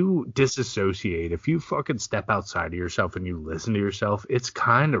 if you disassociate, if you fucking step outside of yourself and you listen to yourself, it's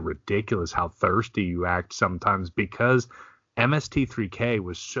kind of ridiculous how thirsty you act sometimes because MST3K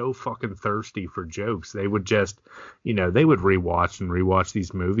was so fucking thirsty for jokes. They would just, they would rewatch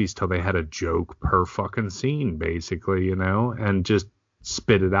these movies till they had a joke per fucking scene, basically, and just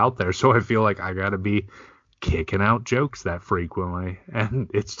spit it out there. So I feel like I gotta be kicking out jokes that frequently, and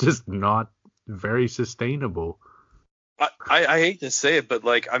it's just not very sustainable. I hate to say it, but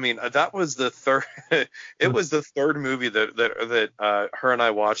like, I mean, that was the third. It was the third movie that her and I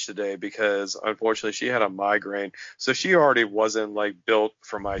watched today because unfortunately she had a migraine, so she already wasn't like built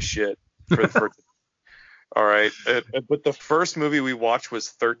for my shit. For all right, but the first movie we watched was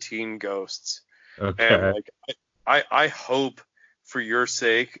 13 Ghosts, Okay. and like, I hope for your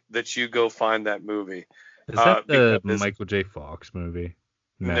sake that you go find that movie. Is that the Because Michael J. Fox movie?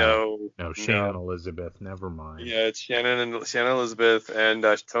 no, No, Shannon Elizabeth. Never mind. yeah, it's Shannon Elizabeth and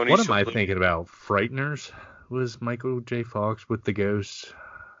Tony. What am I thinking about? Frighteners was Michael J. Fox with the ghosts.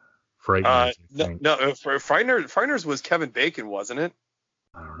 Frighteners, I think. Frighteners was Kevin Bacon, wasn't it?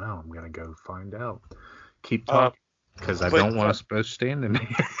 I don't know. I'm gonna go find out. Keep talking because I but- don't want to stand in here.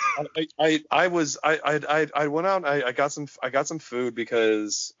 I went out. I got some food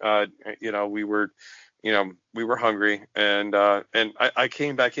because we were hungry, and I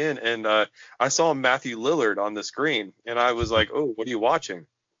came back in and I saw Matthew Lillard on the screen, and I was like, oh, what are you watching?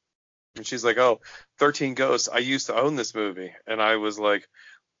 And she's like, oh, 13 Ghosts. I used to own this movie, and I was like,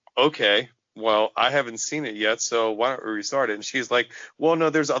 okay, well, I haven't seen it yet, so why don't we restart it? And she's like, well, no,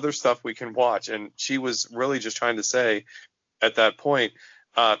 there's other stuff we can watch, and she was really just trying to say at that point,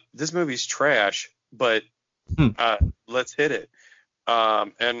 this movie's trash, but let's hit it.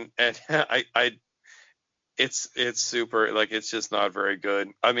 And I it's super, like, it's just not very good.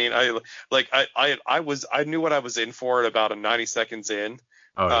 I mean, I knew what I was in for at about 90 seconds in.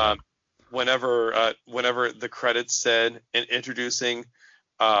 Oh, yeah. Whenever the credits said introducing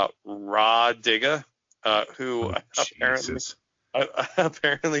Rah Digga, who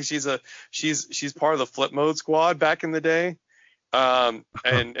apparently she's part of the Flip Mode Squad back in the day. And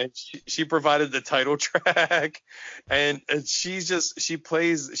she provided the title track, and she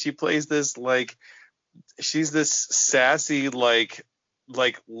plays this, like, she's this sassy, like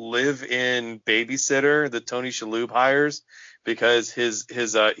live-in babysitter that Tony Shalhoub hires because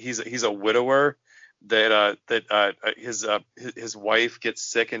he's a widower that his wife gets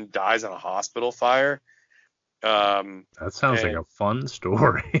sick and dies in a hospital fire. That sounds like a fun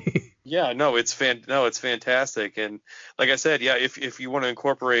story. Yeah, no, it's fantastic, and like I said, yeah, if you want to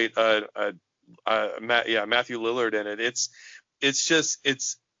incorporate Matthew Lillard in it,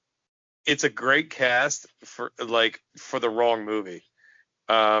 it's a great cast for the wrong movie.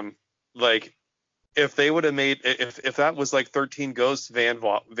 Like, if they would have made, if that was like 13 Ghosts Van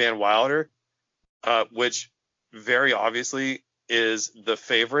Wilder, which very obviously is the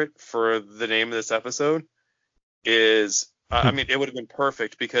favorite for the name of this episode, I mean, it would have been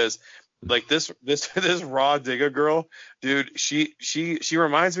perfect because, like, this Rah Digga girl, dude, she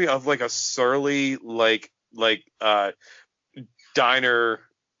reminds me of like a surly like diner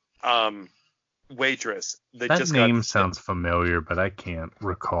waitress that just name sounds familiar, but I can't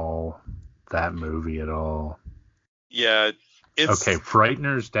recall that movie at all. Yeah. Okay,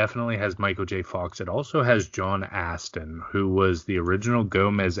 Frighteners definitely has Michael J. Fox. It also has John Astin, who was the original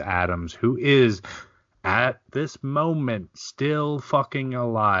Gomez Addams, who is at this moment still fucking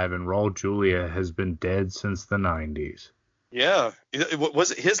alive, and Raul Julia has been dead since the 90s. Yeah,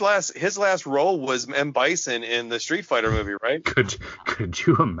 was his last role was M. Bison in the Street Fighter movie, right? Could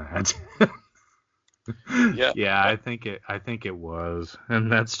you imagine? Yeah, I think it was,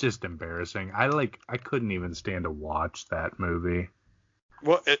 and that's just embarrassing. I couldn't even stand to watch that movie.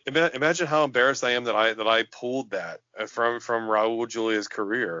 Well, imagine how embarrassed I am that I pulled that from Raul Julia's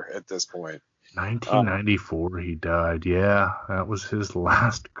career at this point. 1994 he died. Yeah, that was his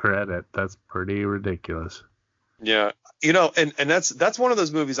last credit. That's pretty ridiculous. Yeah, and that's one of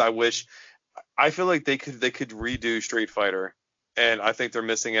those movies I feel like they could redo Street Fighter, and I think they're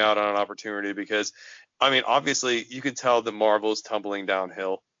missing out on an opportunity because, I mean, obviously you can tell that Marvel's tumbling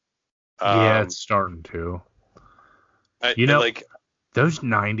downhill. Yeah, it's starting to. Like, those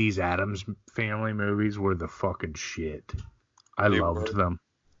 90s Addams Family movies were the fucking shit. I loved them.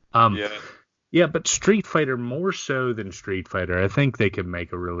 Yeah. Yeah, but Street Fighter more so than Street Fighter. I think they could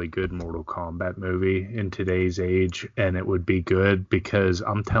make a really good Mortal Kombat movie in today's age, and it would be good because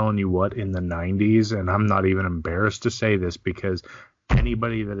I'm telling you what, in the 90s, and I'm not even embarrassed to say this because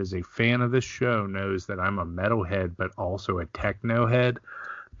anybody that is a fan of this show knows that I'm a metalhead, but also a techno head.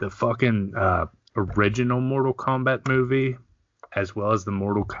 The fucking original Mortal Kombat movie, as well as the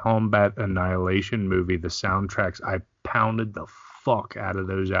Mortal Kombat Annihilation movie, the soundtracks, I pounded the fuck out of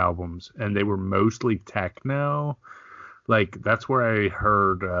those albums, and they were mostly techno. Like, that's where I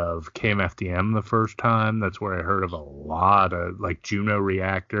heard of KMFDM the first time. That's where I heard of a lot of, like, Juno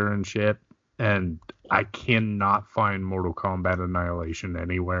Reactor and shit. And I cannot find Mortal Kombat Annihilation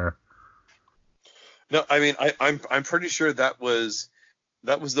anywhere. No, I mean, I'm pretty sure that was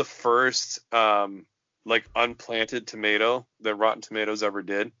the first like unplanted tomato that Rotten Tomatoes ever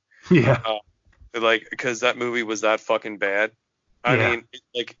did. Yeah. Like, because that movie was that fucking bad. I mean,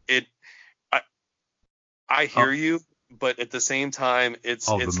 I hear you, but at the same time, it's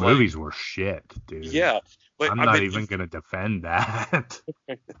the like, movies were shit, dude. Yeah, but I'm not even gonna defend that.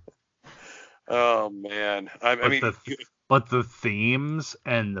 Oh man, but the themes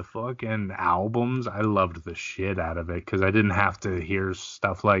and the fucking albums, I loved the shit out of it because I didn't have to hear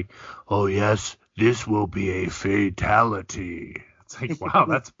stuff like, "Oh yes, this will be a fatality." It's like, wow,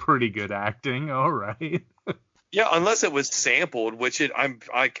 that's pretty good acting. All right. Yeah, unless it was sampled, which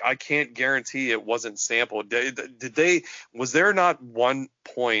I can't guarantee it wasn't sampled. Did they? Was there not one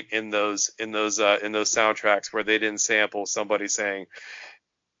point in those soundtracks where they didn't sample somebody saying,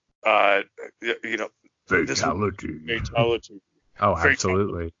 you know, fatality. Oh,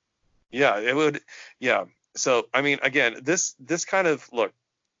 absolutely. Yeah, it would. Yeah. So I mean, again, this kind of look.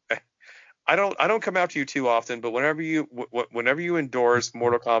 I don't come out to you too often, but whenever you endorse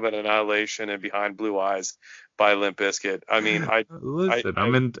Mortal Kombat Annihilation and Behind Blue Eyes by Limp Bizkit, I mean,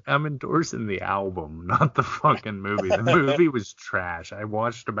 I'm endorsing the album, not the fucking movie. The movie was trash. I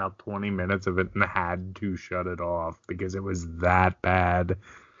watched about 20 minutes of it and had to shut it off because it was that bad.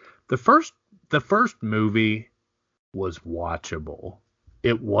 The first movie was watchable.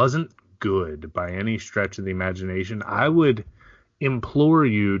 It wasn't good by any stretch of the imagination. I would implore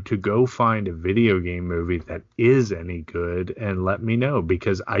you to go find a video game movie that is any good and let me know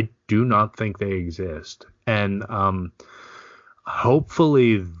because I do not think they exist. And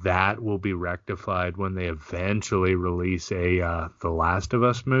hopefully that will be rectified when they eventually release a The Last of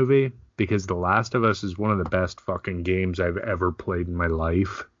Us movie, because The Last of Us is one of the best fucking games I've ever played in my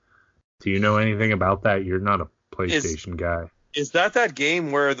life. Do you know anything about that? You're not a PlayStation guy. Is that game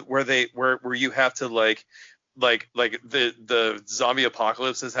where you have to like the zombie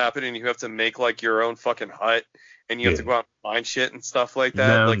apocalypse has happened and you have to make like your own fucking hut and you have to go out and find shit and stuff like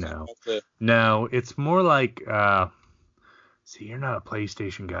that? No, it's more like see, you're not a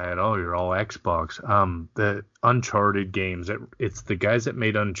PlayStation guy at all. You're all Xbox. The Uncharted games. It's the guys that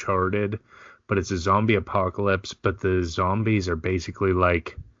made Uncharted, but it's a zombie apocalypse. But the zombies are basically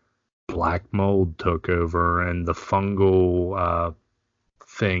like black mold took over, and the fungal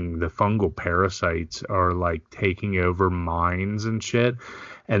the fungal parasites are like taking over mines and shit.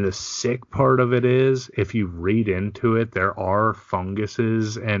 And the sick part of it is, if you read into it, there are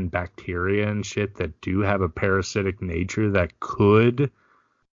funguses and bacteria and shit that do have a parasitic nature that could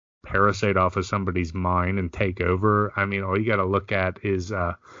parasite off of somebody's mine and take over. I mean, all you got to look at is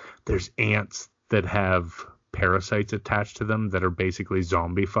there's ants that have parasites attached to them that are basically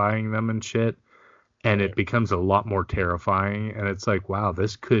zombifying them and shit. And it becomes a lot more terrifying. And it's like, wow,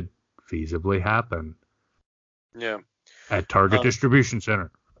 this could feasibly happen. Yeah. At Target Distribution Center.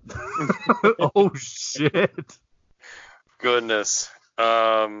 Oh, shit. Goodness.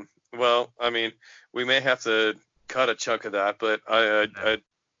 Well, I mean, we may have to cut a chunk of that, but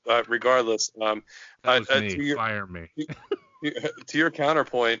regardless, fire me. To your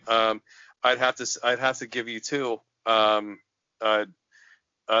counterpoint, I'd have to give you two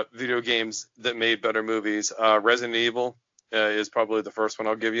video games that made better movies. Resident Evil is probably the first one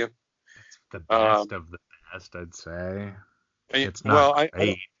I'll give you. It's the best of the best, I'd say. It's not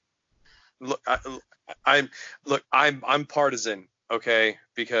great. I'm partisan, okay?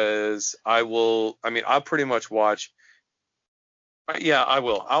 Because I'll pretty much watch. Yeah, I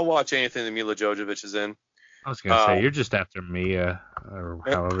will. I'll watch anything that Mila Jovovich is in. I was gonna say you're just after Mia, or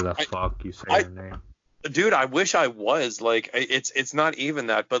however the fuck you say her name. Dude, I wish I was. Like, it's not even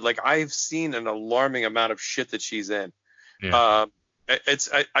that, but like I've seen an alarming amount of shit that she's in. Yeah.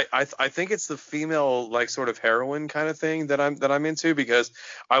 I think it's the female like sort of heroine kind of thing that I'm into, because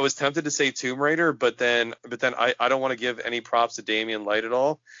I was tempted to say Tomb Raider, but then I don't want to give any props to Damien Light at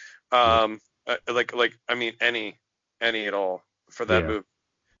all. Any at all for that movie.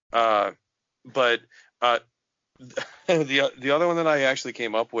 but the other one that I actually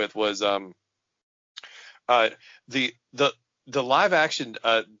came up with was the live action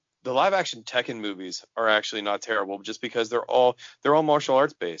Tekken movies are actually not terrible, just because they're all martial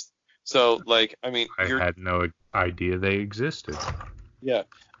arts based. So like, I mean, I had no idea they existed. Yeah,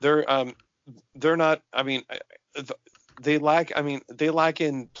 they're not. I mean, they lack. I mean, they lack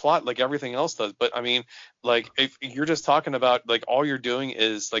in plot like everything else does. But I mean, like if you're just talking about like all you're doing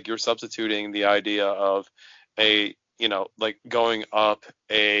is like you're substituting the idea of like going up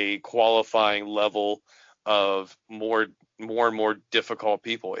a qualifying level of more and more difficult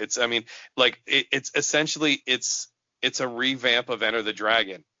people. It's I mean like it's essentially it's a revamp of Enter the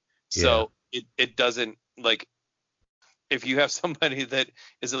Dragon. So it doesn't like if you have somebody that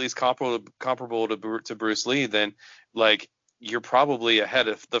is at least comparable to Bruce Lee, then like you're probably ahead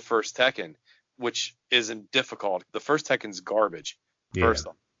of the first Tekken, which isn't difficult. The first Tekken's garbage. First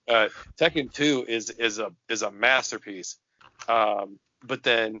off, Tekken 2 is a masterpiece. But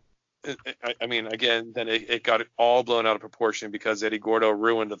then I mean, again, then it got all blown out of proportion because Eddie Gordo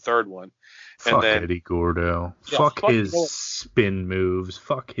ruined the third one. Fuck Eddie Gordo. Fuck his spin moves.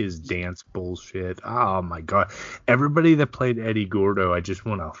 Fuck his dance bullshit. Oh my god. Everybody that played Eddie Gordo, I just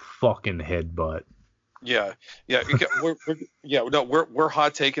want to fucking headbutt. Yeah. We're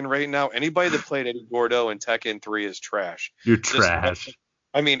hot taking right now. Anybody that played Eddie Gordo in Tekken 3 is trash. You're trash.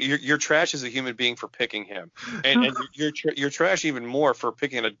 I mean, you're trash as a human being for picking him, and you're trash even more for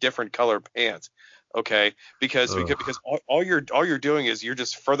picking a different color pants. Okay, because all you're doing is you're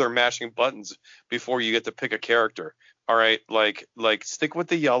just further mashing buttons before you get to pick a character. All right, like stick with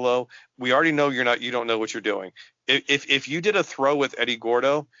the yellow. We already know you don't know what you're doing. If you did a throw with Eddie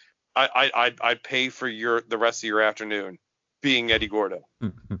Gordo, I'd pay for the rest of your afternoon being Eddie Gordo.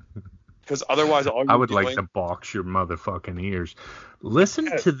 Because otherwise, I would like to box your motherfucking ears.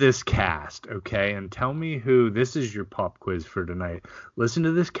 Listen to this cast, okay, and tell me who. This is your pop quiz for tonight. Listen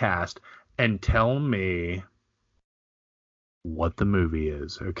to this cast and tell me what the movie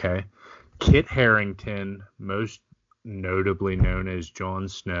is, okay? Kit Harington, most notably known as Jon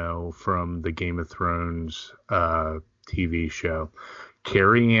Snow from the Game of Thrones TV show.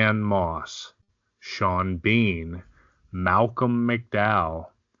 Carrie Ann Moss, Sean Bean, Malcolm McDowell,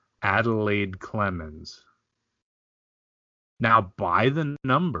 Adelaide Clemens. Now, by the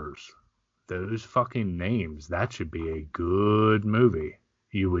numbers, those fucking names, that should be a good movie,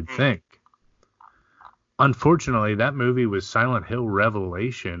 you would think. Unfortunately, that movie was Silent Hill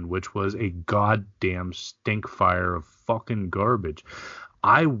Revelation, which was a goddamn stinkfire of fucking garbage.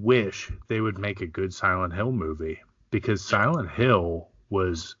 I wish they would make a good Silent Hill movie, because Silent Hill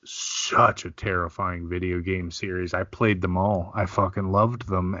was such a terrifying video game series. I played them all. I fucking loved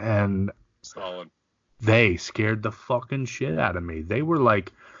them, and solid. They scared the fucking shit out of me. They were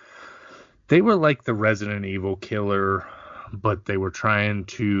like the Resident Evil killer, but they were trying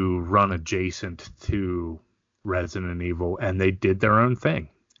to run adjacent to Resident Evil, and they did their own thing.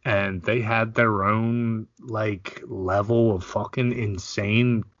 And they had their own like level of fucking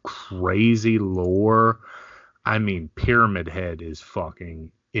insane, crazy lore. I mean, Pyramid Head is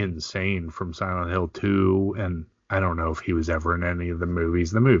fucking insane from Silent Hill 2, and I don't know if he was ever in any of the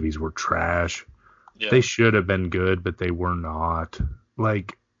movies. The movies were trash. Yeah. They should have been good, but they were not.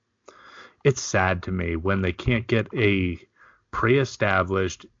 Like, it's sad to me when they can't get a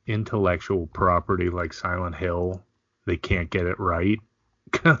pre-established intellectual property like Silent Hill. They can't get it right,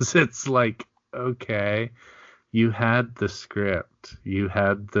 because it's like, okay, you had the script, you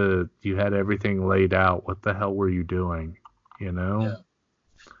had everything laid out. What the hell were you doing? You know?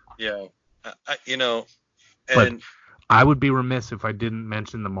 Yeah. But I would be remiss if I didn't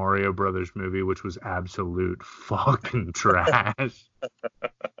mention the Mario Brothers movie, which was absolute fucking trash.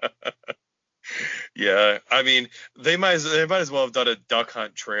 Yeah, I mean, they might as well have done a Duck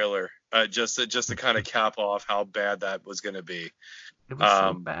Hunt trailer just to kind of cap off how bad that was going to be. It was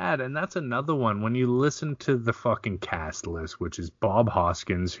so bad, and that's another one. When you listen to the fucking cast list, which is Bob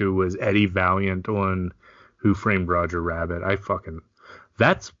Hoskins, who was Eddie Valiant on Who Framed Roger Rabbit.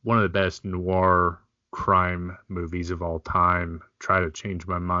 That's one of the best noir crime movies of all time. Try to change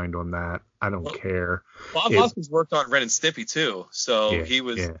my mind on that. I don't care. Bob Hoskins worked on Ren and Stimpy too, so he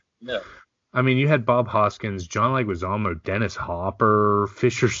was. Yeah. I mean, you had Bob Hoskins, John Leguizamo, Dennis Hopper,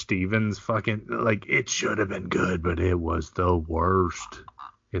 Fisher Stevens. Fucking, like, it should have been good, but it was the worst.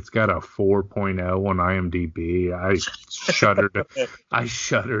 It's got a 4.0 on IMDb. I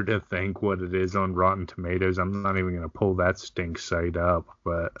shudder to think what it is on Rotten Tomatoes. I'm not even gonna pull that stink site up,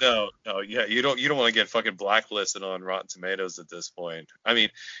 but no, yeah, you don't want to get fucking blacklisted on Rotten Tomatoes at this point. I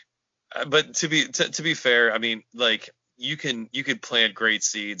mean, but to be fair, I mean, like, you can plant great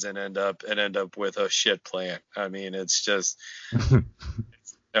seeds and end up with a shit plant. I mean, it's just,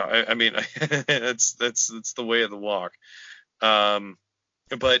 I mean, that's the way of the walk.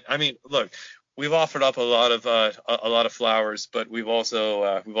 But I mean, look, we've offered up a lot of flowers, but we've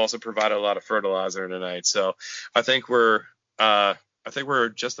also provided a lot of fertilizer tonight. So I think we're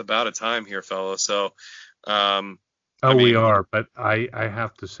just about at time here, fellas. So we are, but I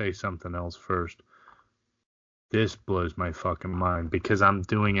have to say something else first. This blows my fucking mind because I'm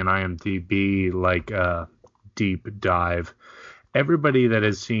doing an IMDb deep dive. Everybody that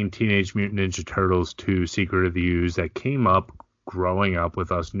has seen Teenage Mutant Ninja Turtles 2 Secret of the Ooze that came up growing up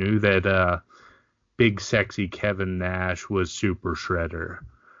with us knew that big sexy Kevin Nash was Super Shredder.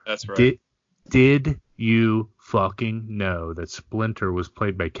 That's right. Did you fucking know that Splinter was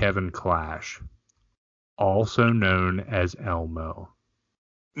played by Kevin Clash, also known as Elmo?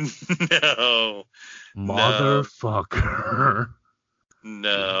 No. Motherfucker.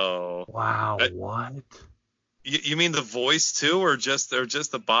 No. Wow, what? You mean the voice too, or just the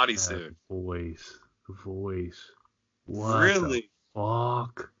bodysuit? The voice. What really? The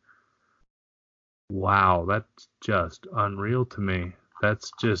fuck? Wow, that's just unreal to me.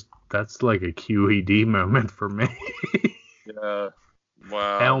 That's like a QED moment for me. Yeah.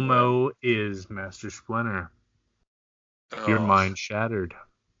 Wow. Elmo is Master Splinter. Your mind shattered.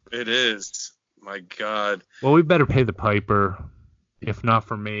 It is. My God. Well, we better pay the piper. If not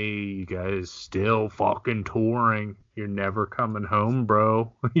for me, you guys still fucking touring. You're never coming home,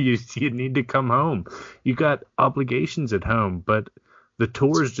 bro. You need to come home. You got obligations at home, but the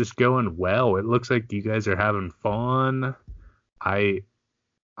tour is just going well. It looks like you guys are having fun. I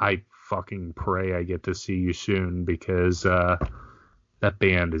fucking pray I get to see you soon because that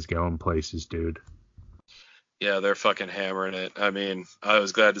band is going places, dude. Yeah, they're fucking hammering it. I mean, I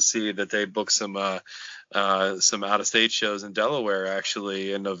was glad to see that they booked some out of state shows in Delaware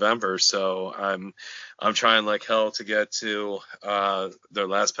actually in November. So I'm trying like hell to get to their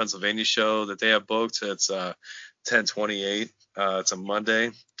last Pennsylvania show that they have booked. It's 10/28. It's a Monday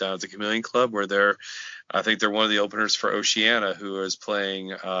down at the Chameleon Club where I think they're one of the openers for Oceana, who is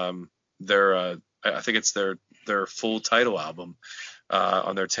playing I think it's their full title album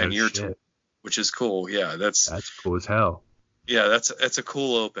on their 10-year tour. Which is cool. Yeah, that's cool as hell. Yeah, that's a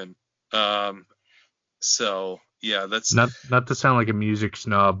cool open. So yeah, that's not to sound like a music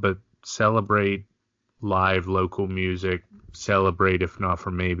snob, but celebrate live local music. Celebrate, if not for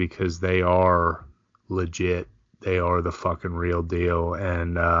me, because they are legit. They are the fucking real deal.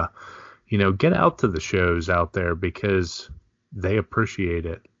 And get out to the shows out there because they appreciate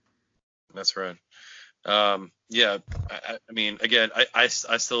it. That's right. Yeah, I mean, again, I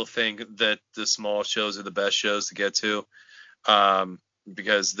still think that the small shows are the best shows to get to,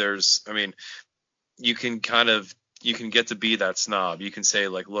 because you can get to be that snob. You can say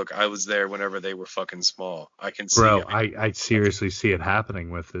like, look, I was there whenever they were fucking small. I can see. Bro, I seriously see it happening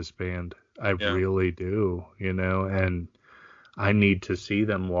with this band. I really do, and I need to see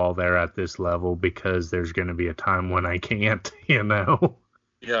them while they're at this level because there's going to be a time when I can't,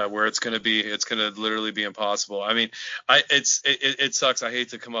 Yeah, where it's gonna literally be impossible. I mean, it sucks. I hate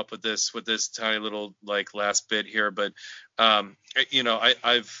to come up with this tiny little like last bit here, but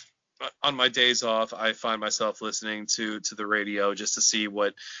I've on my days off, I find myself listening to the radio just to see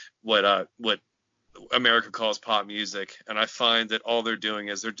what America calls pop music, and I find that all they're doing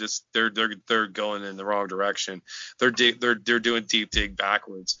is they're going in the wrong direction. They're doing deep dig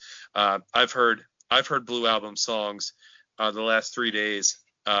backwards. I've heard Blue Album songs the last 3 days.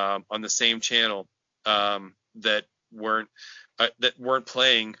 On the same channel that weren't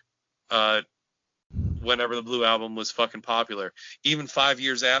playing whenever the Blue Album was fucking popular. Even 5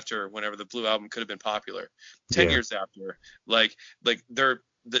 years after, whenever the Blue Album could have been popular. 10 years after, like they're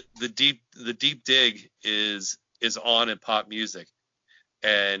the deep dig is on in pop music,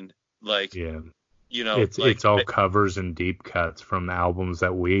 and like it's all covers and deep cuts from albums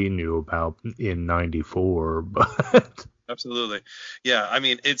that we knew about in '94, but. Absolutely. Yeah. I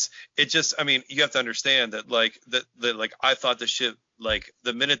mean, you have to understand that like I thought the shit, like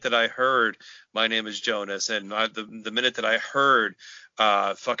the minute that I heard My Name is Jonas and the minute that I heard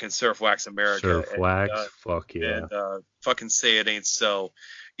fucking Surf Wax America. Fuck yeah. And fucking Say It Ain't So.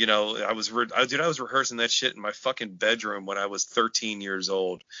 I was rehearsing that shit in my fucking bedroom when I was 13 years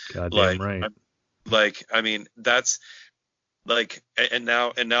old. Goddamn right. I mean, that's like, and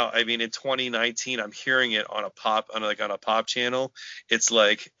now, I mean, in 2019, I'm hearing it on a pop channel. It's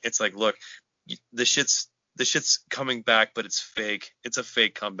like, look, the shit's coming back, but it's fake. It's a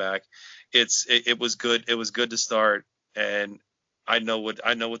fake comeback. It was good. It was good to start, and I know what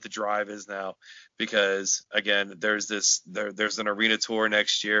the drive is now, because again, there's an arena tour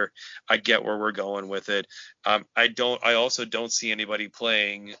next year. I get where we're going with it. I also don't see anybody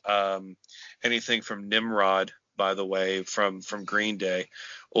playing anything from Nimrod, by the way, from Green Day,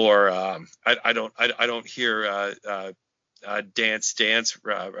 or I don't hear Dance Dance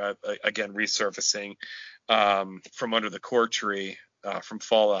again resurfacing from under the cork tree. From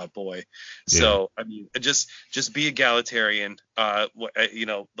Fall Out Boy. So I mean, just be egalitarian.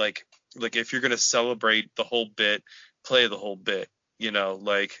 Like if you're gonna celebrate the whole bit, play the whole bit.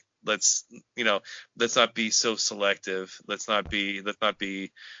 Let's not be so selective. Let's not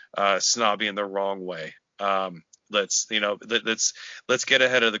be snobby in the wrong way. Let's get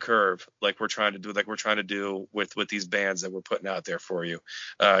ahead of the curve, like we're trying to do with these bands that we're putting out there for you,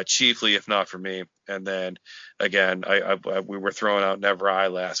 chiefly, if not for me. And then again, we were throwing out Never I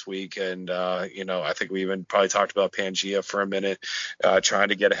last week, and I think we even probably talked about Pangea for a minute, trying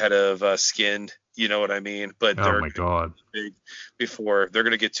to get ahead of Skinned. You know what I mean? But oh my god, big before they're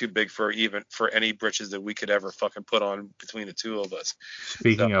gonna get too big for any britches that we could ever fucking put on between the two of us.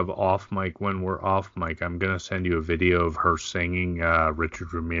 Speaking of off mic, when we're off mic, I'm gonna send you a video of her singing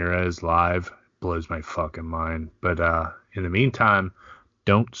Richard Ramirez live. Blows my fucking mind. But in the meantime,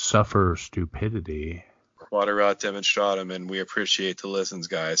 don't suffer stupidity. Quaderat demonstratum, and we appreciate the listens,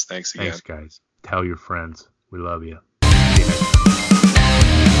 guys. Thanks again. Thanks, guys. Tell your friends. We love you. See you next time.